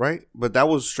 Right, but that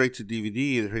was straight to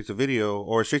DVD, straight to video,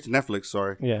 or straight to Netflix.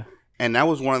 Sorry. Yeah. And that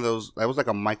was one of those. That was like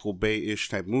a Michael Bay-ish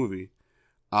type movie,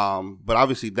 but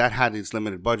obviously that had its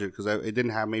limited budget because it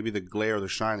didn't have maybe the glare or the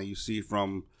shine that you see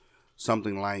from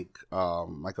something like a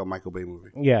Michael Bay movie.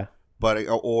 Yeah, but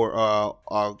or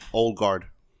Old Guard.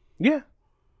 Yeah,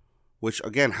 which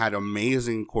again had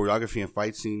amazing choreography and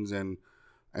fight scenes and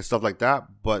stuff like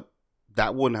that, but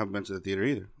that wouldn't have been to the theater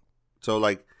either. So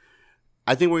like,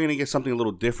 I think we're gonna get something a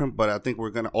little different, but I think we're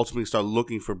gonna ultimately start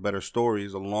looking for better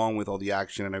stories along with all the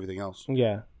action and everything else.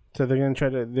 Yeah. So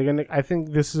I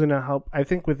think this is gonna help. I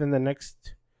think within the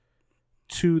next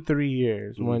 2-3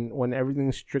 years, when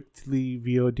everything's strictly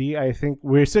VOD, I think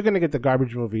we're still gonna get the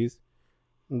garbage movies,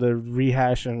 the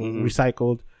rehash and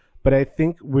recycled, but I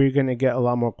think we're gonna get a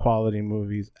lot more quality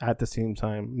movies at the same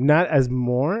time. Not as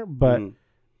more, but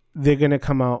they're gonna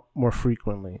come out more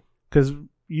frequently, because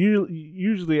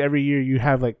usually every year you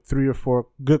have like 3 or 4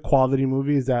 good quality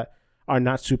movies that are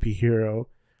not superhero,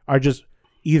 are just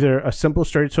either a simple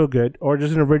story told good, or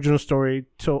just an original story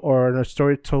or a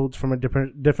story told from a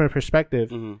different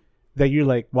perspective that you're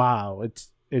like, wow,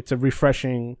 it's a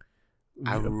refreshing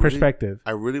perspective.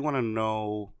 I really want to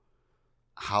know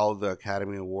how the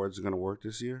Academy Awards are going to work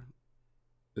this year.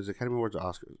 Is it Academy Awards or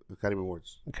Oscars? Academy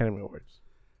Awards. Academy Awards.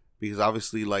 Because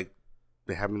obviously, like,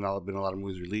 there haven't been a lot of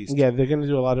movies released. Yeah, they're gonna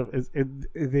do a lot of.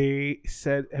 They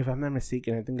said, if I'm not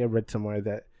mistaken, I think I read somewhere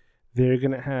that they're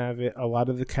gonna have it, a lot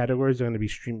of the categories are gonna be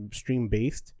stream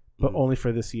based, but only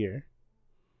for this year.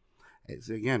 It's,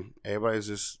 again, everybody's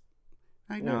just.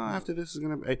 I know after this is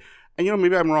gonna be, and you know,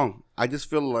 maybe I'm wrong. I just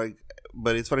feel like,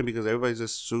 but it's funny because everybody's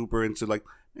just super into like,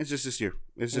 it's just this year.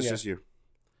 It's just this year.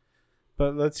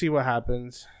 But let's see what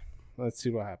happens.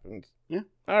 Yeah.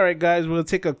 All right, guys, we'll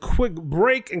take a quick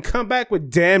break and come back with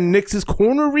Damn Nix's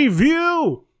Corner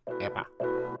review. Epa.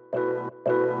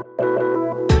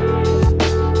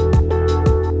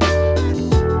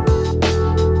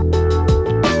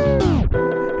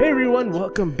 Hey everyone,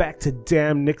 welcome back to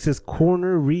Damn Nix's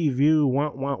Corner review.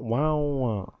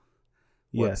 Wow.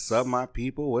 What's up, my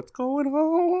people? What's going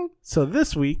on? So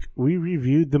this week we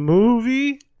reviewed the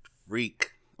movie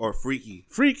Freaky.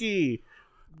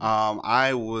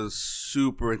 I was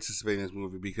super anticipating this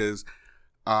movie because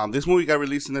this movie got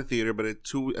released in the theater, but I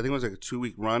think it was like a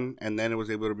 2-week run, and then it was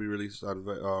able to be released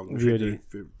on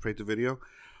straight to video.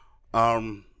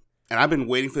 And I've been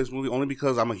waiting for this movie only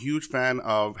because I'm a huge fan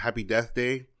of Happy Death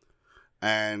Day,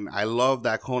 and I love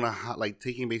that Kona, like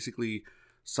taking basically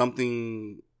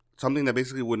something that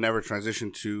basically would never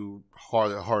transition to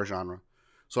horror genre.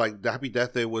 So like the Happy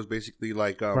Death Day was basically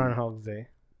like Groundhog's Day.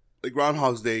 Like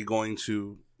Groundhog's Day going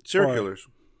to serial killers.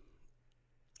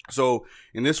 So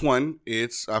in this one,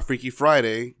 it's Freaky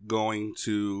Friday going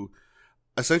to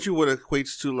essentially what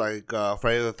equates to like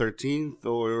Friday the 13th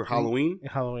or Halloween.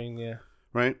 Halloween, yeah.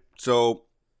 Right? So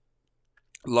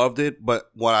loved it. But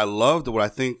what I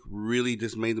think really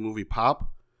just made the movie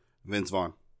pop, Vince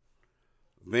Vaughn.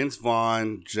 Vince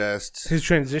Vaughn just... His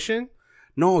transition?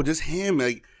 No, just him.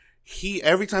 Like,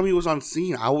 every time he was on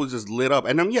scene, I was just lit up.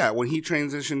 And then, when he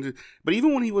transitioned, but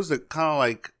even when he was kind of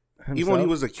like, Himself? even when he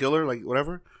was a killer, like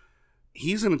whatever,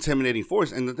 he's an intimidating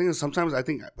force. And the thing is, sometimes I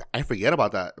think I forget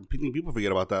about that. I think people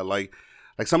forget about that. Like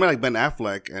somebody like Ben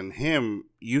Affleck and him,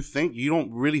 you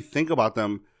don't really think about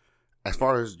them as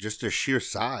far as just their sheer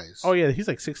size. Oh yeah, he's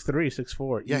like 6'3",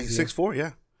 6'4". Yeah, he's 6'4",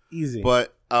 yeah. Easy.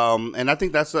 But, and I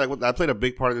think that's like what I played a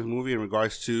big part of this movie in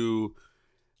regards to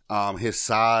his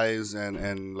size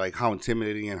and like how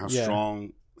intimidating and how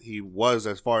strong he was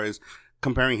as far as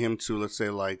comparing him to, let's say,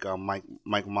 like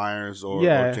Mike Myers or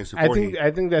Jason Voorhees. I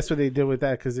think that's what they did with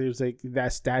that, because it was like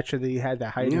that stature that he had,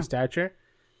 that height and stature,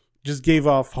 just gave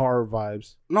off horror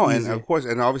vibes. No, easy. And of course,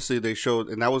 and obviously they showed,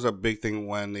 and that was a big thing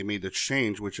when they made the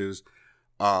change, which is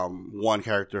one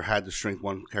character had the strength,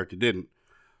 one character didn't.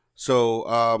 So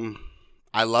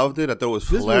I loved it. I thought it was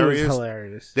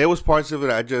hilarious. There was parts of it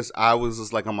I was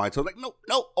just like on my toes, like no,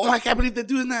 oh, I can't believe they're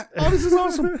doing that. Oh, this is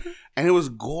awesome. And it was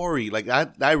gory. Like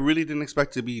I really didn't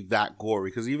expect it to be that gory,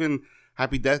 because even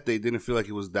Happy Death Day didn't feel like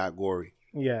it was that gory.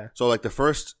 Yeah. So like the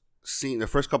first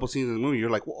couple scenes in the movie, you're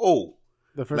like, whoa.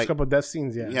 The first couple of death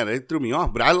scenes, yeah. Yeah, they threw me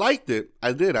off, but I liked it.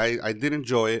 I did. I did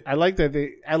enjoy it. I like that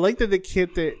they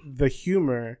kept the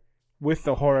humor with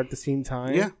the horror at the same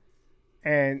time. Yeah.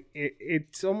 And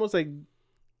it's almost like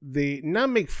they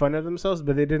not make fun of themselves,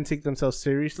 but they didn't take themselves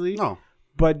seriously. No.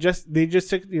 But they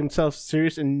just took themselves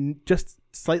serious and just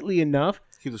slightly enough to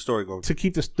keep the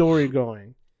story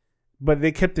going. But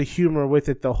they kept the humor with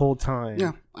it the whole time.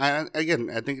 Yeah. I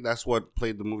think that's what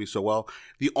played the movie so well.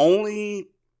 The only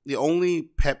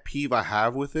pet peeve I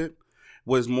have with it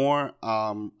was more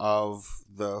of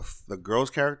the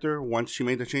girl's character once she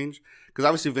made the change. Because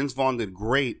obviously Vince Vaughn did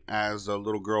great as a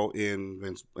little girl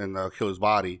in the killer's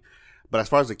body. But as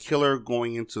far as the killer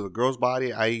going into the girl's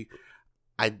body, I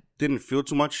didn't feel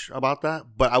too much about that.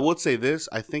 But I would say this.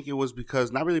 I think it was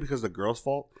not really because of the girl's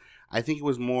fault. I think it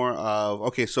was more of,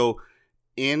 okay, so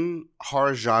in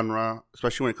horror genre,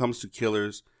 especially when it comes to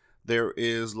killers, there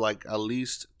is like at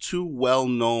least two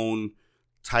well-known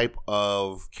type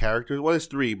of characters. Well, there's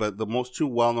three, but the most two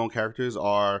well-known characters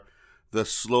are the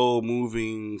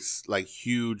slow-moving, like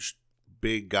huge,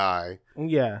 big guy.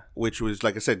 Yeah. Which was,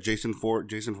 like I said, Jason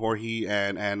Voorhees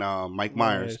and Mike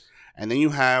Myers. And then you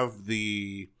have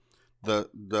the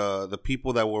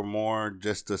people that were more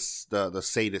just the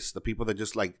sadists, the people that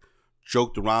just like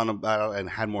joked around about it and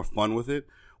had more fun with it,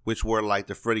 which were like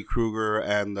the Freddy Krueger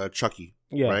and the Chucky.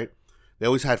 Yeah. Right? They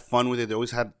always had fun with it. They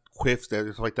always had quips,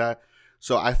 stuff like that.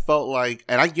 So I felt like,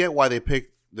 and I get why they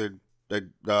picked the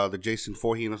Jason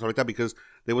Voorhees and stuff like that, because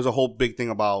there was a whole big thing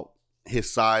about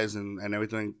his size and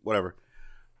everything, whatever.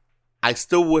 I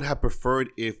still would have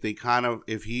preferred if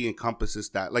he encompasses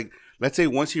that. Like, let's say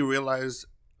once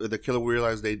the killer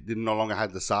realized they no longer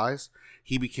had the size,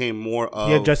 he became more of...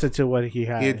 He adjusted to what he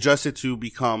had. He adjusted to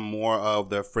become more of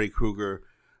the Freddy Krueger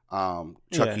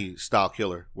Chucky style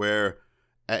killer, where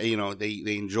you know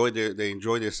they enjoy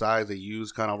their size. They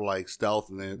use kind of like stealth,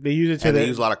 and they use they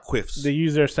use a lot of quiffs. They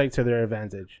use their sight to their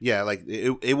advantage. Yeah, like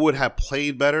it would have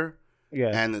played better.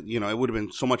 Yeah, and you know it would have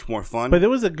been so much more fun. But there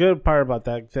was a good part about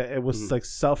that it was like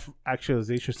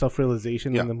self-actualization,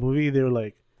 self-realization in the movie. They were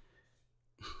like,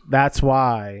 that's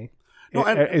why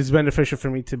it's beneficial for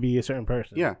me to be a certain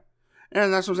person. Yeah,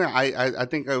 and that's what I'm saying. I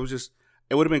think it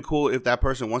would have been cool if that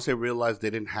person, once they realized they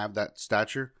didn't have that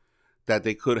stature, that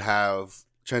they could have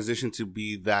transitioned to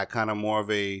be that kind of more of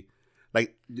a,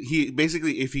 like, he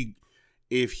basically,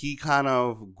 if he kind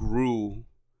of grew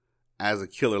as a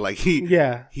killer, like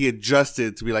he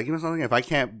adjusted to be like, you know something, if I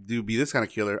can't be this kind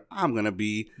of killer, I'm gonna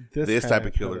be this type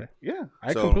of killer. Yeah,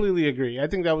 I completely agree. I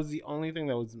think that was the only thing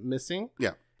that was missing.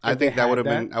 Yeah, I think that would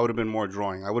have been more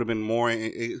drawing. I would have been more,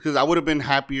 because I would have been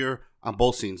happier on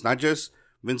both scenes, not just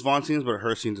Vince Vaughn scenes, but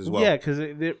her scenes as well. Yeah,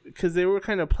 because they were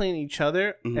kind of playing each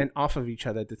other and off of each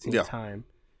other at the same time.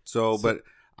 So, but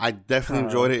I definitely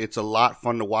enjoyed it. It's a lot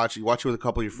fun to watch. You watch it with a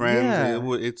couple of your friends.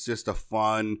 Yeah. It's just a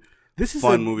fun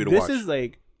movie to watch. This is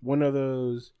like one of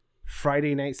those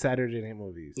Friday night, Saturday night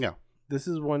movies. Yeah. This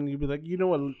is one you'd be like, you know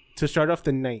what, to start off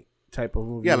the night type of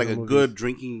movie. Yeah, like a good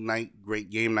drinking night, great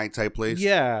game night type place.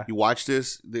 Yeah. You watch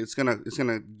this, it's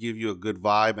gonna give you a good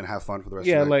vibe and have fun for the rest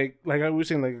of the night. Yeah, like I was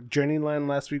saying, like Journeyland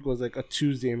last week was like a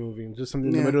Tuesday movie, just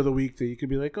something in the middle of the week that you could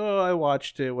be like, oh, I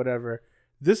watched it, whatever.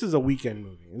 This is a weekend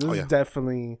movie. This is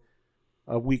definitely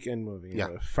a weekend movie. Yeah.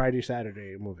 A Friday,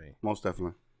 Saturday movie. Most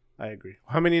definitely. I agree.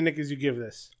 How many Nickies you give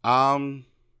this? I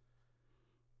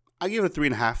give it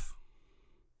 3.5.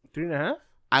 3.5?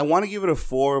 I want to give it a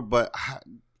 4, but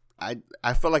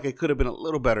I felt like it could have been a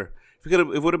little better. If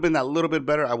it would have been that little bit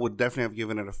better, I would definitely have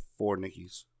given it a 4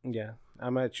 Nickies. Yeah,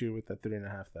 I'm at you with the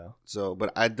 3.5 though. So,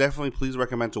 but I definitely please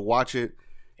recommend to watch it.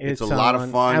 It's a lot of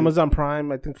fun. Amazon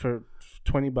Prime, I think for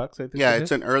 $20. I think. Yeah,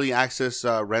 it's an early access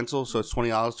rental, so it's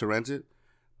 $20 to rent it.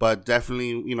 But definitely,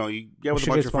 you know, you get with a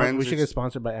bunch of friends. We should get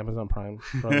sponsored by Amazon Prime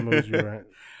for the movies we rent.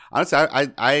 Honestly,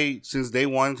 I since day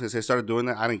one, since they started doing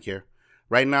that, I didn't care.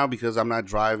 Right now, because I'm not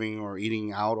driving or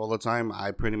eating out all the time,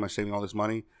 I pretty much saving all this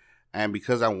money, and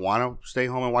because I want to stay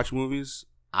home and watch movies,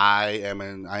 I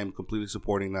am completely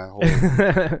supporting that whole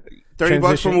 $30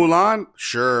 for Mulan.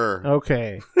 Sure.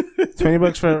 Okay.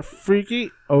 $20 for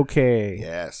Freaky. Okay.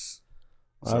 Yes.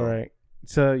 All right.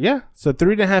 So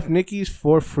 3.5 Nickies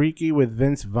for Freaky with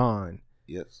Vince Vaughn.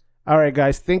 Yes. All right,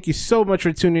 guys. Thank you so much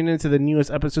for tuning in to the newest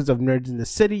episodes of Nerds in the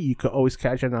City. You can always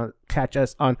catch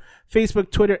us on Facebook,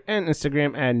 Twitter, and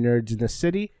Instagram at Nerds in the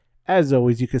City. As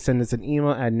always, you can send us an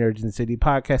email at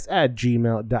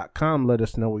nerdsincitypodcast@gmail.com. Let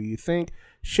us know what you think.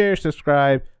 Share,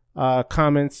 subscribe,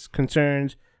 comments,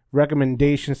 concerns,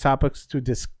 recommendations, topics to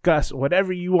discuss,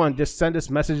 whatever you want. Just send us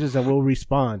messages and we'll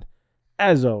respond.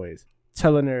 As always,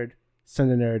 tell a nerd,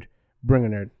 send a nerd, bring a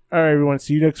nerd. All right, everyone.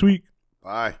 See you next week.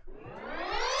 Bye.